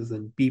places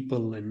and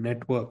people and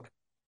network,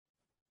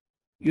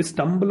 you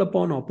stumble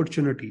upon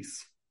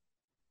opportunities,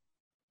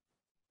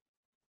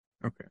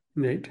 Okay.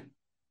 right?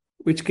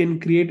 Which can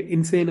create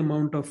insane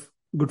amount of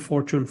good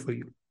fortune for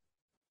you,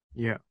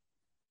 Yeah.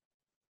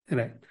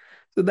 right?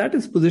 So that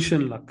is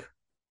position luck.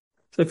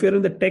 So if you're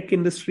in the tech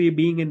industry,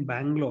 being in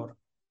Bangalore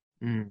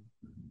Mm.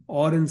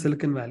 or in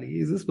Silicon Valley,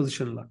 is this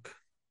position luck?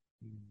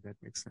 That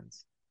makes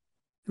sense.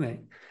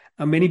 Right.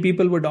 Many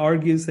people would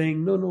argue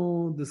saying, no,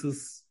 no, this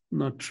is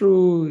not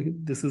true.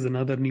 This is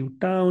another new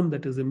town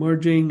that is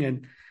emerging,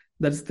 and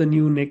that's the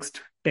new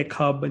next tech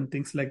hub and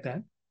things like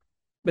that.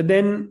 But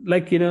then,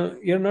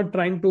 you're not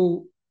trying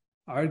to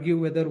argue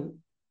whether,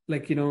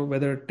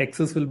 whether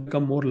Texas will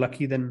become more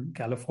lucky than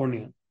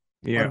California,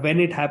 or Yeah. when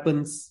it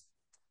happens.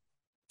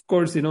 Of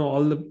course,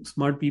 all the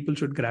smart people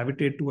should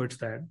gravitate towards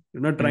that.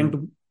 You're not trying Mm.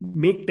 to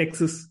make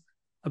Texas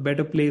a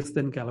better place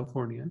than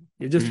California.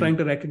 You're just Mm. trying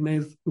to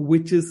recognize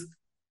which is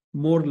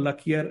more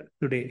luckier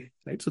today,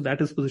 right? So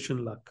that is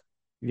position luck.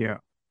 Yeah.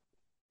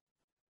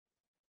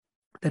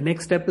 The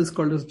next step is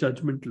called as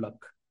judgment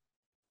luck,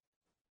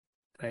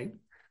 right?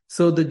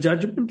 So the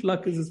judgment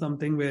luck is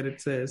something where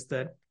it says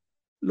that,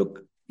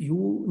 look,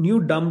 you knew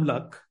dumb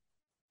luck,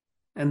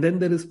 and then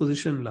there is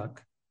position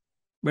luck.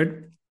 But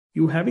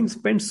you having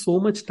spent so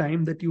much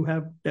time that you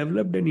have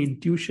developed an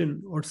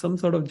intuition or some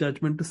sort of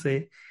judgment to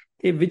say,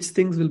 hey, which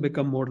things will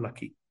become more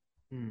lucky?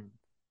 Mm.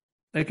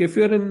 Like if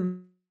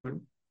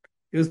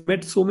you've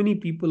met so many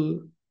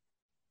people,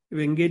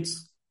 you've engaged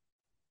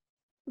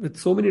with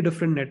so many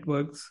different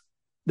networks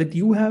that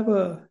you have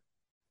a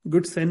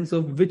good sense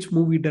of which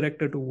movie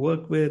director to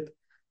work with,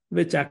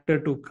 which actor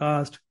to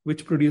cast,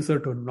 which producer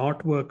to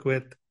not work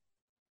with,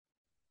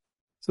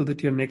 so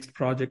that your next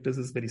project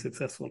is very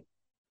successful.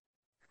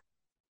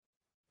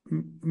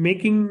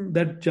 Making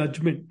that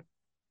judgment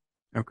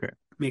Okay.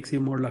 makes you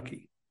more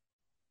lucky,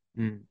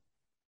 Mm.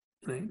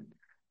 right?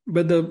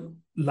 But the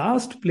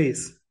last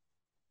place,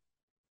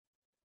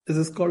 this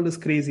is called as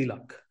crazy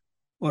luck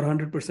or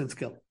 100%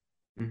 skill.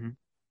 Mm-hmm.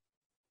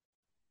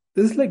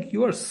 This is like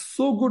you are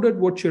so good at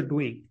what you're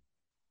doing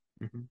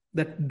Mm-hmm.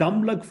 that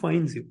dumb luck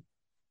finds you.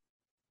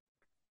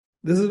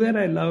 This is where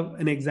I love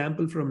an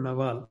example from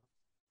Naval,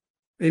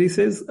 where he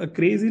says a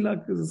crazy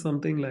luck is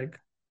something like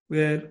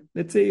where,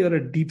 let's say you're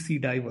a deep sea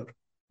diver,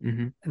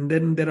 Mm-hmm. and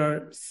then there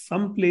are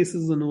some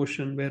places in the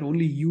ocean where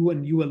only you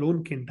and you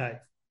alone can dive.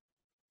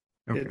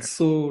 Okay. It's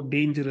so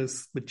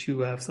dangerous, but you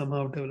have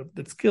somehow developed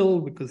that skill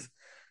because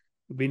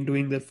you've been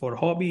doing that for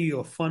hobby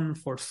or fun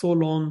for so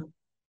long.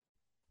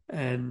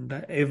 And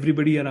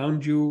everybody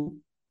around you,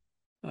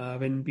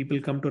 when people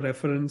come to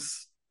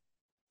reference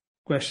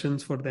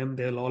questions for them,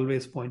 they'll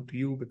always point to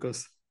you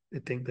because they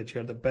think that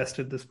you're the best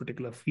at this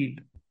particular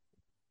field.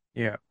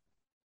 Yeah.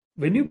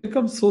 When you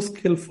become so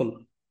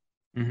skillful,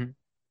 Mm-hmm.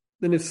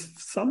 then if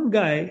some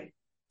guy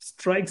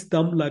strikes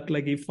dumb luck,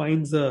 like he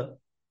finds a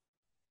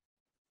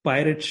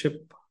pirate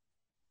ship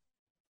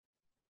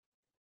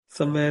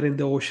somewhere in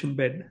the ocean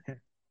bed,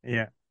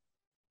 Yeah.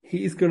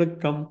 he's going to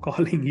come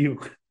calling you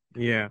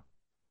Yeah.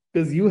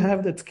 because you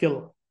have that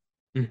skill.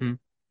 Mm-hmm.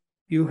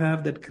 You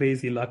have that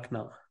crazy luck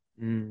now.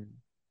 Mm.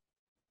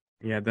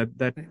 Yeah,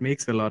 that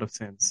makes a lot of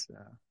sense.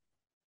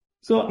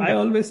 So I think I that.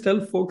 always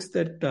tell folks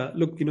that,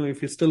 look,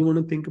 if you still want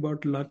to think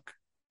about luck,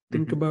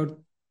 think Mm-hmm. about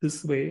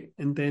this way,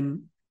 and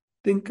then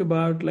think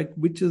about like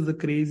which is the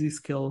crazy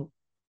skill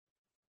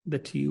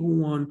that you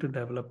want to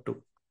develop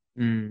to.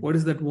 Mm. What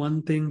is that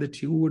one thing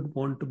that you would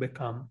want to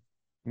become,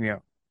 Yeah.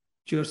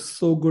 that you're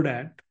so good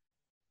at,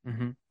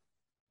 Mm-hmm.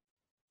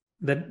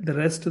 that the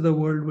rest of the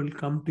world will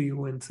come to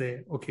you and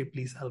say, okay,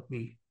 please help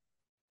me.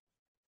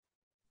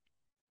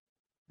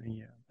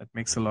 Yeah, that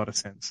makes a lot of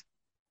sense.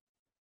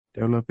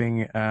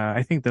 Developing,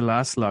 I think the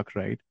last luck,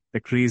 right? The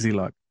crazy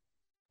luck.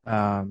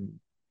 Um,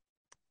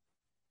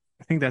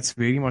 I think that's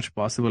very much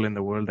possible in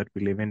the world that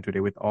we live in today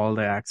with all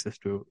the access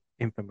to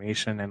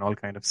information and all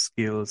kind of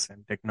skills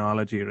and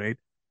technology, right?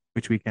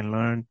 Which we can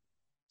learn.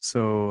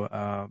 So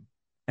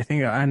I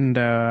think, and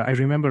I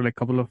remember like a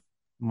couple of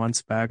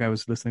months back, I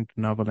was listening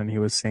to Naval and he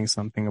was saying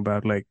something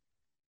about like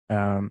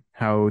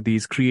how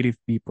these creative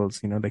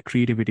peoples, like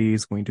creativity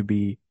is going to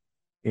be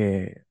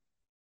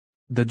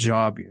the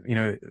job,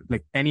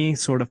 like any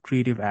sort of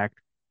creative act,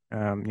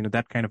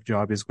 that kind of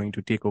job is going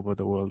to take over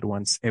the world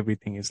once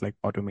everything is like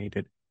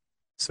automated.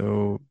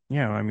 So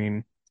yeah, I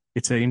mean,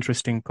 it's an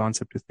interesting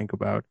concept to think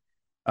about.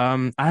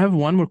 I have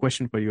one more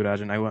question for you,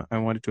 Rajan. I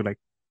wanted to like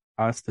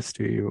ask this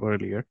to you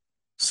earlier.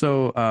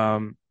 So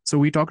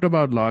we talked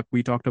about luck.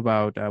 We talked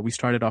about we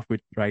started off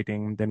with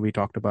writing, then we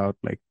talked about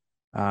like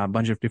a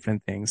bunch of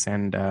different things.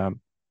 And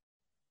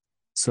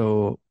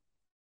so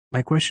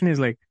my question is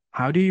like,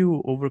 how do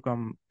you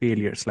overcome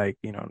failures? Like,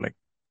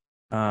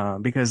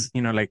 because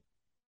like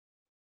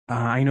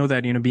I know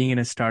that being in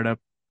a startup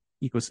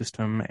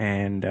ecosystem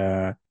and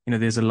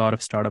there's a lot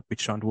of startup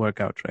which don't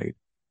work out, right?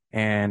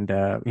 And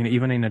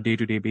even in a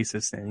day-to-day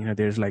basis, and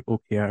there's like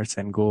OKRs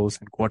and goals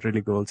and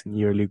quarterly goals and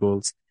yearly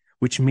goals,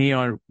 which may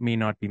or may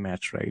not be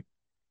matched, right?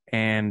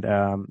 And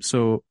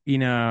so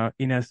in a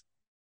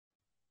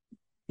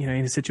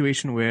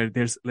situation where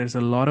there's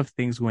a lot of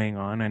things going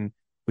on and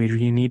where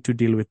you need to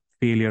deal with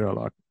failure a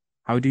lot,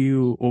 how do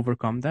you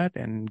overcome that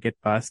and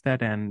get past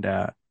that and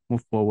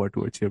move forward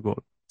towards your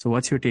goal? So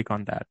what's your take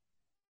on that?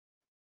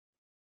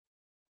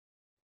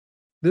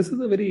 This is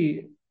a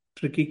very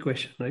tricky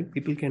question, right?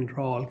 People can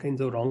draw all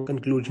kinds of wrong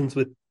conclusions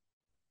with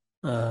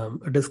a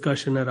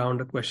discussion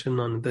around a question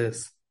on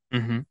this.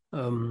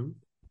 Mm-hmm.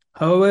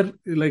 However,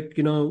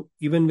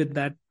 even with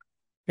that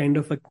kind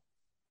of a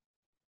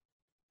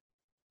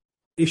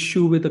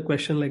issue with a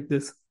question like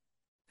this,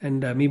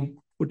 and me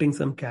putting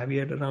some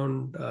caveat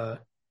around,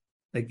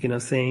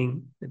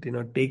 saying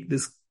that,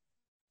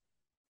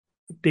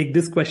 take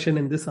this question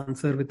and this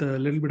answer with a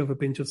little bit of a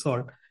pinch of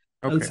salt.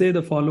 I'll Okay. say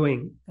the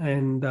following,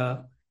 and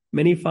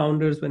many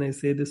founders, when I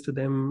say this to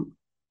them,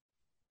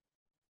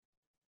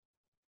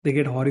 they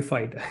get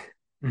horrified.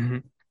 Mm-hmm.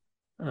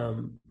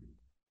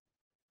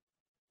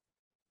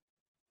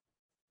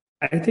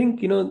 I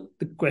think,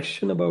 the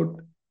question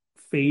about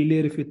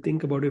failure, if you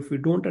think about it, if you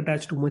don't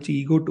attach too much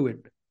ego to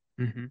it,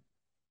 Mm-hmm.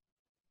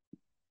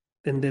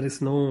 then there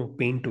is no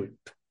pain to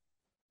it,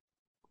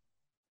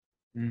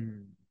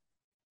 Mm.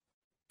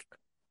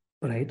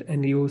 right?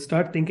 And you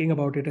start thinking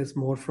about it as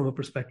more from a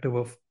perspective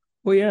of,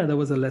 oh yeah, there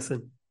was a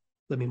lesson.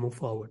 Let me move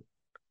forward.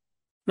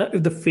 Now,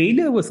 if the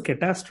failure was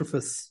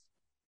catastrophous,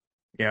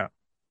 Yeah.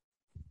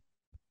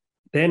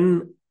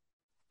 then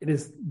it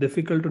is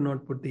difficult to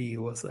not put the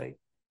ego aside,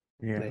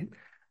 Yeah. right?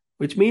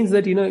 Which means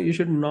that, you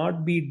should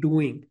not be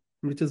doing,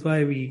 which is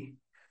why we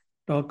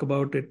talk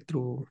about it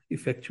through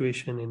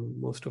effectuation in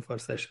most of our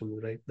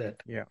sessions, right?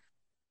 That, Yeah.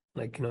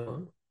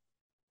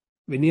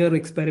 when you're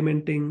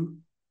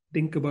experimenting,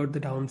 think about the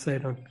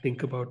downside or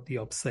think about the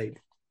upside,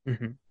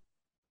 Mm-hmm.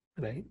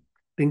 right?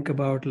 Think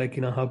about,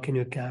 how can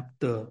you cap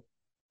the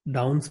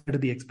downside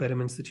of the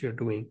experiments that you're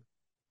doing,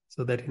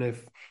 so that,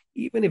 if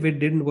even if it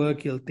didn't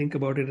work, you'll think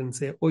about it and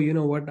say, oh, you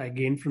know what, I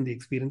gained from the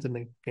experience and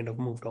I kind of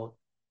moved on.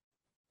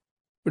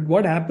 But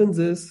what happens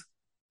is,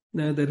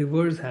 now the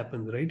reverse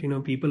happens, right?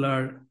 People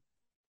are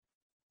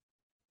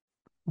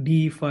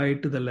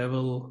deified to the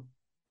level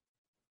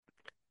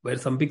where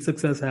some big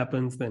success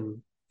happens,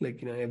 then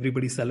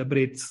everybody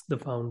celebrates the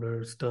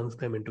founders, turns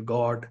them into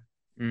god.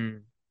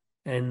 Mm.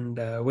 And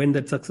when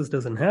that success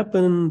doesn't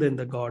happen, then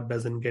the god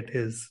doesn't get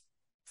his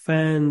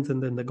fans,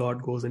 and then the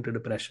god goes into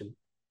depression,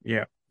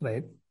 Yeah.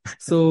 right?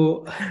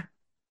 So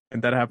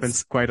And that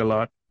happens quite a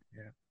lot.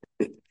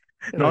 Yeah.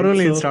 Not right,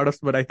 only in so startups,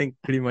 but I think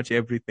pretty much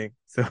everything.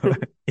 So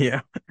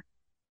yeah.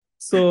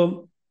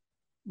 so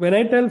when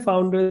I tell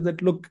founders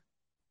that, look,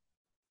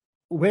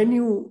 when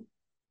you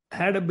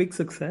had a big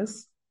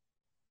success,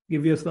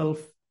 give yourself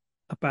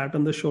a pat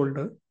on the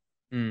shoulder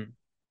Mm.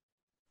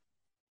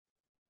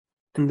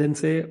 and then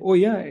say, oh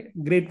yeah,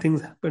 great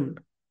things happened,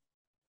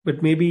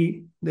 but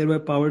maybe there were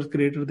powers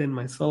greater than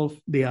myself,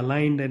 they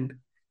aligned, and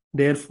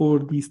therefore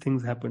these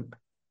things happened.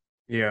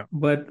 Yeah.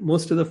 But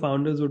most of the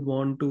founders would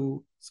want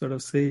to sort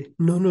of say,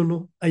 no, no,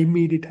 no, I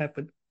made it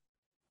happen.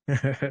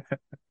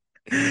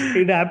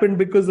 It happened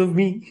because of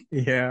me.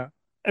 Yeah.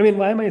 I mean,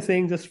 why am I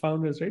saying just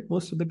founders, right?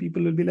 Most of the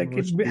people will be like, it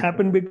Most people.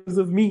 happened because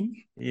of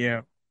me,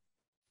 Yeah.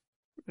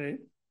 right?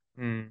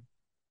 Mm.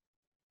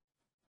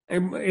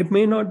 It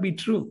may not be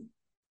true,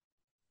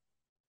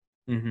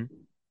 Mm-hmm.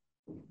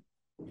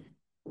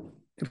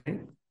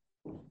 right?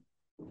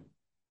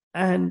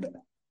 And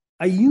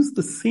I use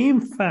the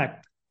same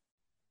fact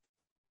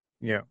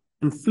Yeah.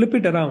 and flip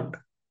it around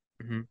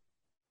Mm-hmm.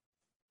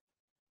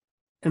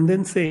 and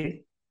then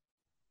say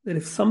that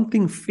if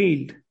something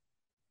failed,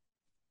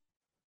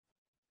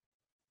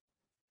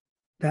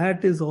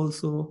 that is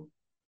also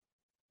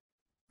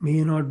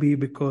may not be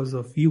because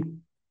of you.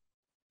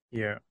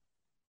 Yeah.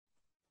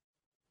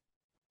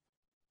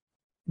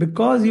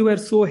 Because you were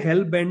so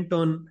hell bent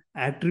on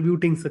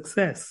attributing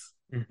success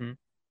Mm-hmm.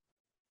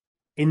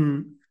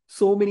 in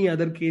so many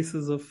other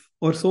cases of,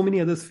 or so many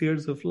other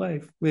spheres of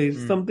life, where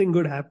Mm. something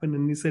good happened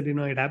and you said,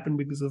 it happened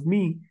because of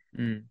me,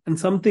 Mm. and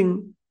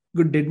something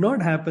good did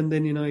not happen,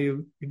 then,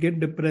 you get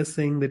depressed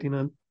saying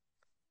that,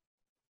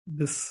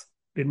 this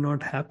did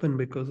not happen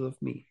because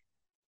of me.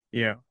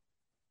 Yeah.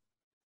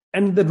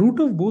 And the root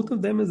of both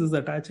of them is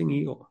attaching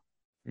ego.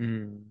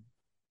 Mm.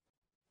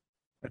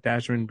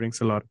 Attachment brings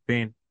a lot of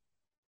pain,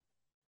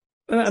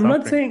 I'm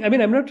not suffering.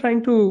 saying, I'm not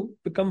trying to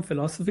become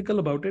philosophical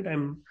about it.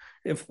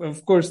 If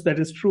of course that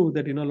is true,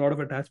 that, a lot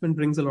of attachment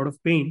brings a lot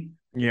of pain.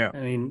 Yeah.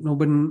 I mean, no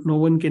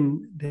one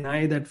can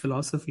deny that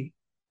philosophy.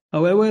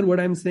 However,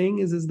 what I'm saying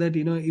is that,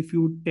 if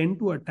you tend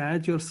to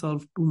attach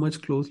yourself too much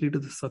closely to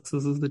the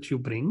successes that you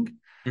bring,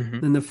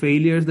 Mm-hmm. then the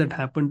failures that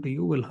happen to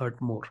you will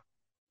hurt more.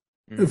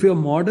 If Mm. you're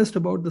modest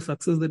about the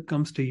success that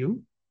comes to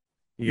you,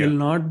 Yeah. you'll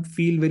not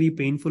feel very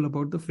painful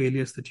about the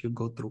failures that you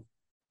go through.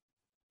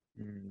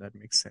 That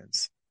makes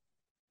sense.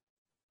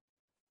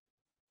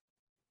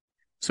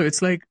 So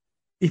it's like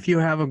if you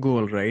have a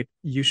goal, right?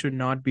 You should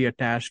not be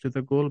attached to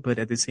the goal, but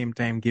at the same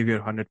time give your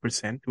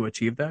 100% to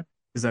achieve that.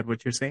 Is that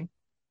what you're saying?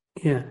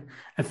 Yeah.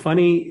 And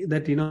funny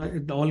that,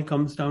 it all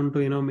comes down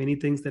to, many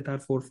things that our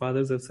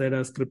forefathers have said,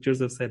 our scriptures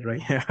have said,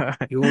 right? Yeah.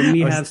 You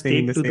only I was have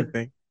thinking the stake to same the,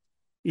 thing.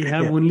 you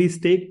have Yeah. only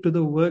stake to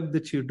the work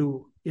that you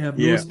do. You have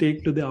no Yeah.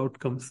 stake to the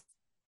outcomes,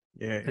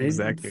 Yeah, right?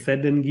 exactly.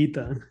 Said in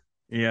Gita.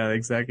 Yeah,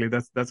 exactly.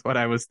 That's what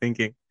I was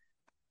thinking.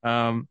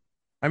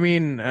 I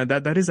mean,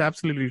 that is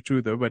absolutely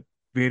true though, but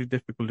very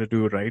difficult to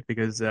do, right?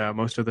 Because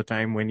most of the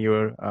time when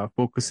you're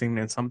focusing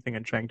on something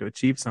and trying to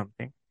achieve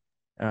something,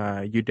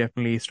 you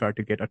definitely start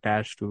to get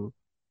attached to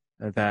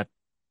that,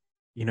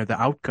 the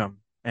outcome.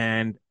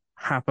 And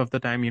half of the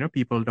time,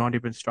 people don't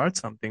even start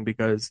something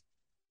because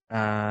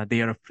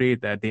they are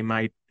afraid that they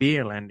might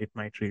fail and it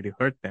might really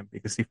hurt them.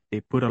 Because if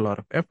they put a lot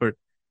of effort,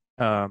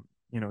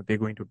 they're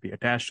going to be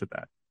attached to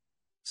that.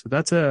 So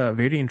that's a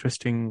very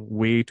interesting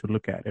way to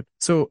look at it.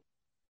 So,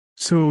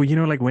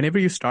 like whenever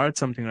you start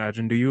something,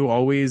 Rajan, do you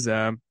always,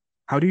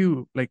 how do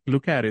you like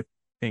look at it,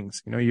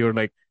 things? You're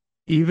like,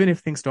 even if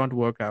things don't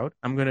work out,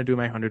 I'm going to do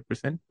my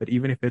 100%. But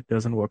even if it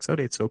doesn't work out,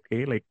 it's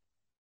okay. Like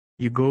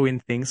you go in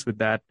things with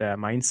that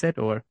mindset,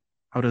 or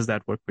how does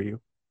that work for you?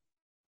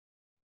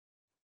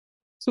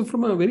 So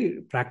from a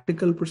very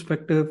practical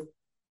perspective,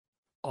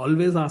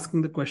 always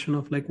asking the question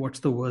of like, what's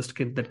the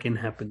that can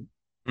happen?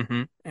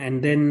 Mm-hmm.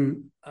 And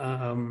then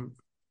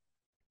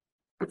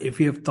if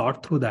you have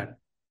thought through that,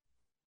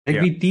 like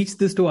Yeah. we teach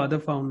this to other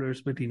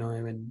founders, but I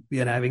mean,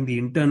 we are having the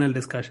internal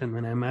discussion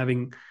when I'm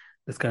having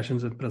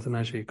discussions with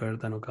Prasanna, Shekhar,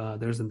 Tanuka,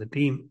 others in the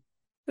team.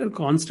 They're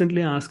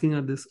constantly asking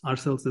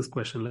ourselves this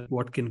question, like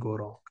what can go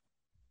wrong?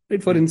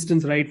 Right? For Mm.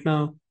 instance, right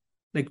now,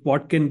 like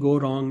what can go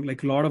wrong?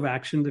 Like a lot of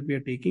action that we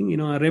are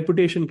taking, our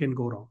reputation can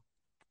go wrong,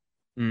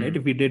 right?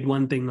 If Mm. we did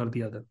one thing or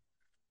the other.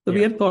 So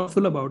we Yeah. are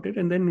thoughtful about it,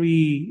 and then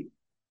we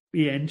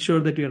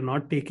ensure that we are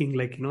not taking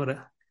like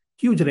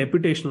huge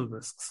reputational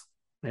risks,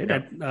 right?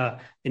 Yeah.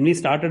 When we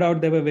started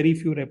out, there were very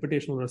few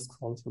reputational risks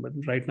also, but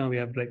right now we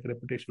have like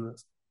reputational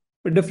risks.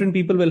 But different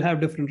people will have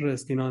different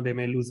risks. They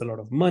may lose a lot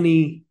of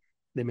money,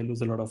 they may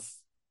lose a lot of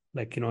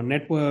like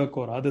network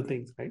or other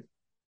things, right?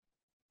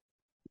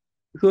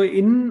 So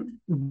in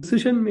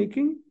decision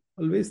making,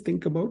 always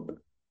think about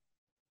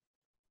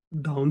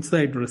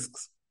downside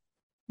risks.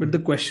 But the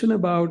Mm. question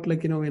about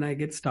like, when I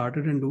get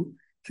started and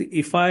see,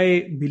 if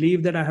I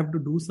believe that I have to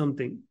do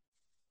something,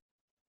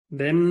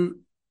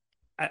 then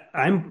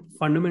I'm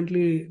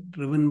fundamentally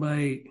driven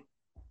by,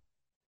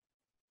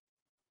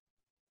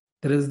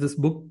 there is this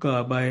book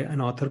by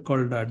an author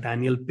called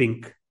Daniel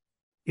Pink.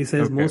 He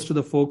says Okay. most of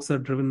the folks are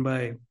driven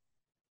by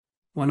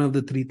one of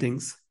the three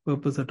things: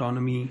 purpose,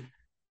 autonomy,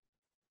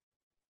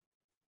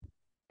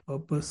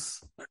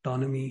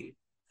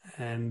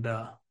 and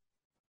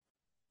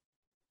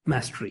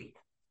mastery.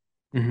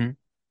 Mm-hmm.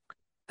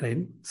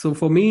 Right. So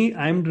for me,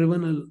 I'm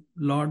driven a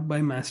lot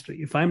by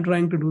mastery. If I'm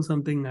trying to do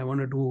something, I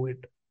want to do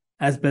it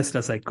as best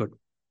as I could.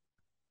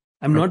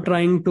 I'm not Okay.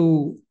 trying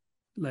to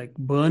like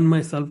burn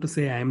myself to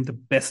say I'm the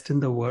best in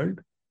the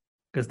world,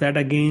 because that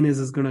again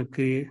is going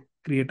to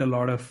create a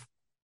lot of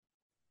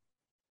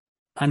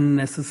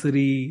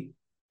unnecessary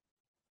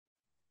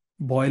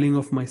boiling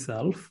of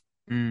myself.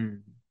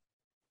 Mm.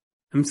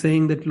 I'm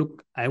saying that,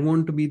 look, I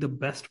want to be the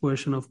best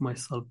version of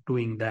myself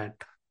doing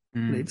that.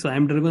 Right. Mm. So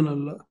I'm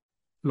driven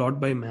lot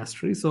by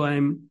mastery. So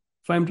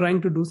if I'm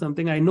trying to do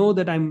something, I know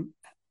that I'm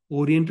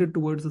oriented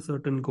towards a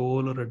certain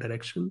goal or a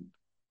direction.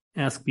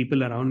 Ask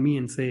people around me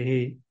and say,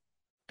 hey,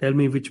 tell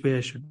me which way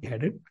I should be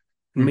headed. And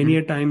Mm-hmm. many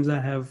a times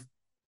I've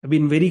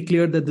been very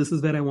clear that this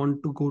is where I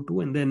want to go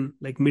to. And then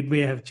like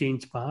midway I have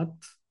changed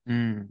paths.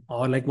 Mm.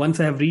 Or like once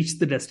I have reached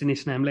the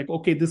destination, I'm like,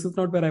 okay, this is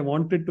not where I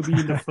wanted to be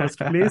in the first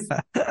place.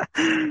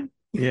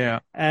 Yeah.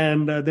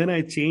 And then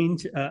I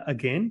change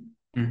again.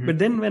 Mm-hmm. But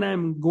then when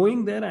I'm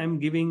going there, I'm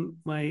giving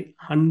my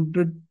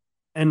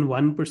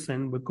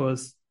 101%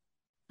 because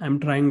I'm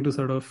trying to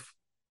sort of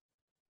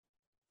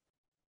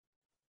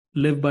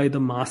live by the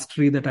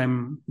mastery that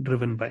I'm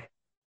driven by.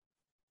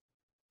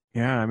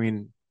 Yeah, I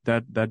mean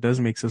that does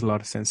makes us a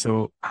lot of sense.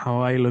 So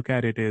how I look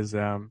at it is,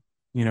 from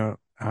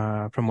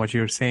what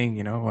you're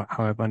saying, how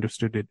I've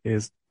understood it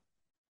is,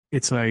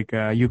 it's like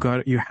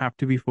you have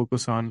to be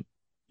focused on,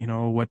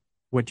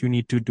 what you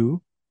need to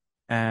do.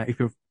 If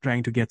you're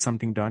trying to get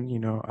something done,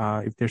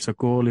 if there's a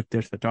goal, if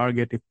there's a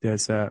target, if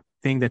there's a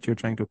thing that you're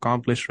trying to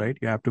accomplish, right?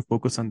 You have to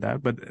focus on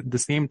that, but at the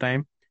same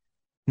time,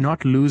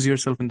 not lose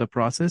yourself in the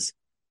process,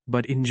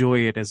 but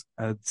enjoy it at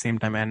the same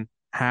time, and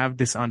have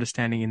this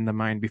understanding in the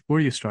mind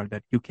before you start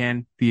that you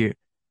can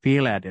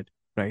fail at it,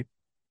 right?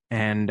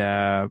 And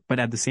but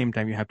at the same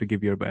time, you have to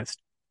give your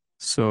best.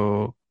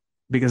 So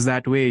because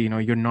that way,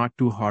 you're not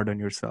too hard on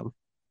yourself,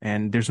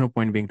 and there's no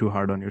point being too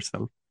hard on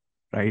yourself,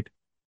 right?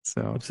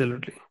 So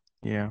Absolutely.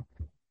 yeah,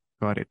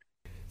 got it.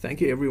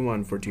 Thank you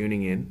everyone for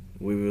tuning in.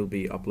 We will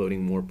be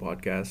uploading more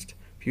podcasts a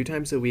few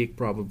times a week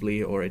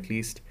probably, or at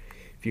least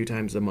a few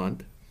times a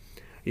month.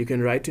 You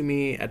can write to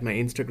me at my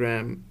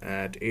Instagram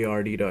at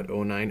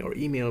ard.09, or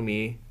email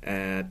me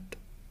at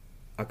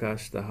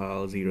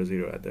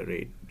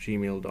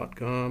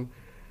akashdahal00@gmail.com.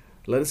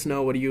 Let us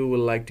know what you would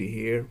like to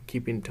hear.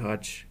 Keep in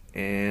touch,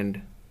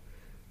 and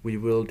we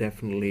will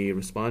definitely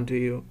respond to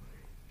you.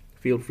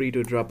 Feel free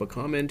to drop a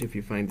comment if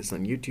you find this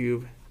on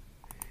YouTube,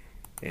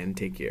 and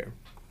take care.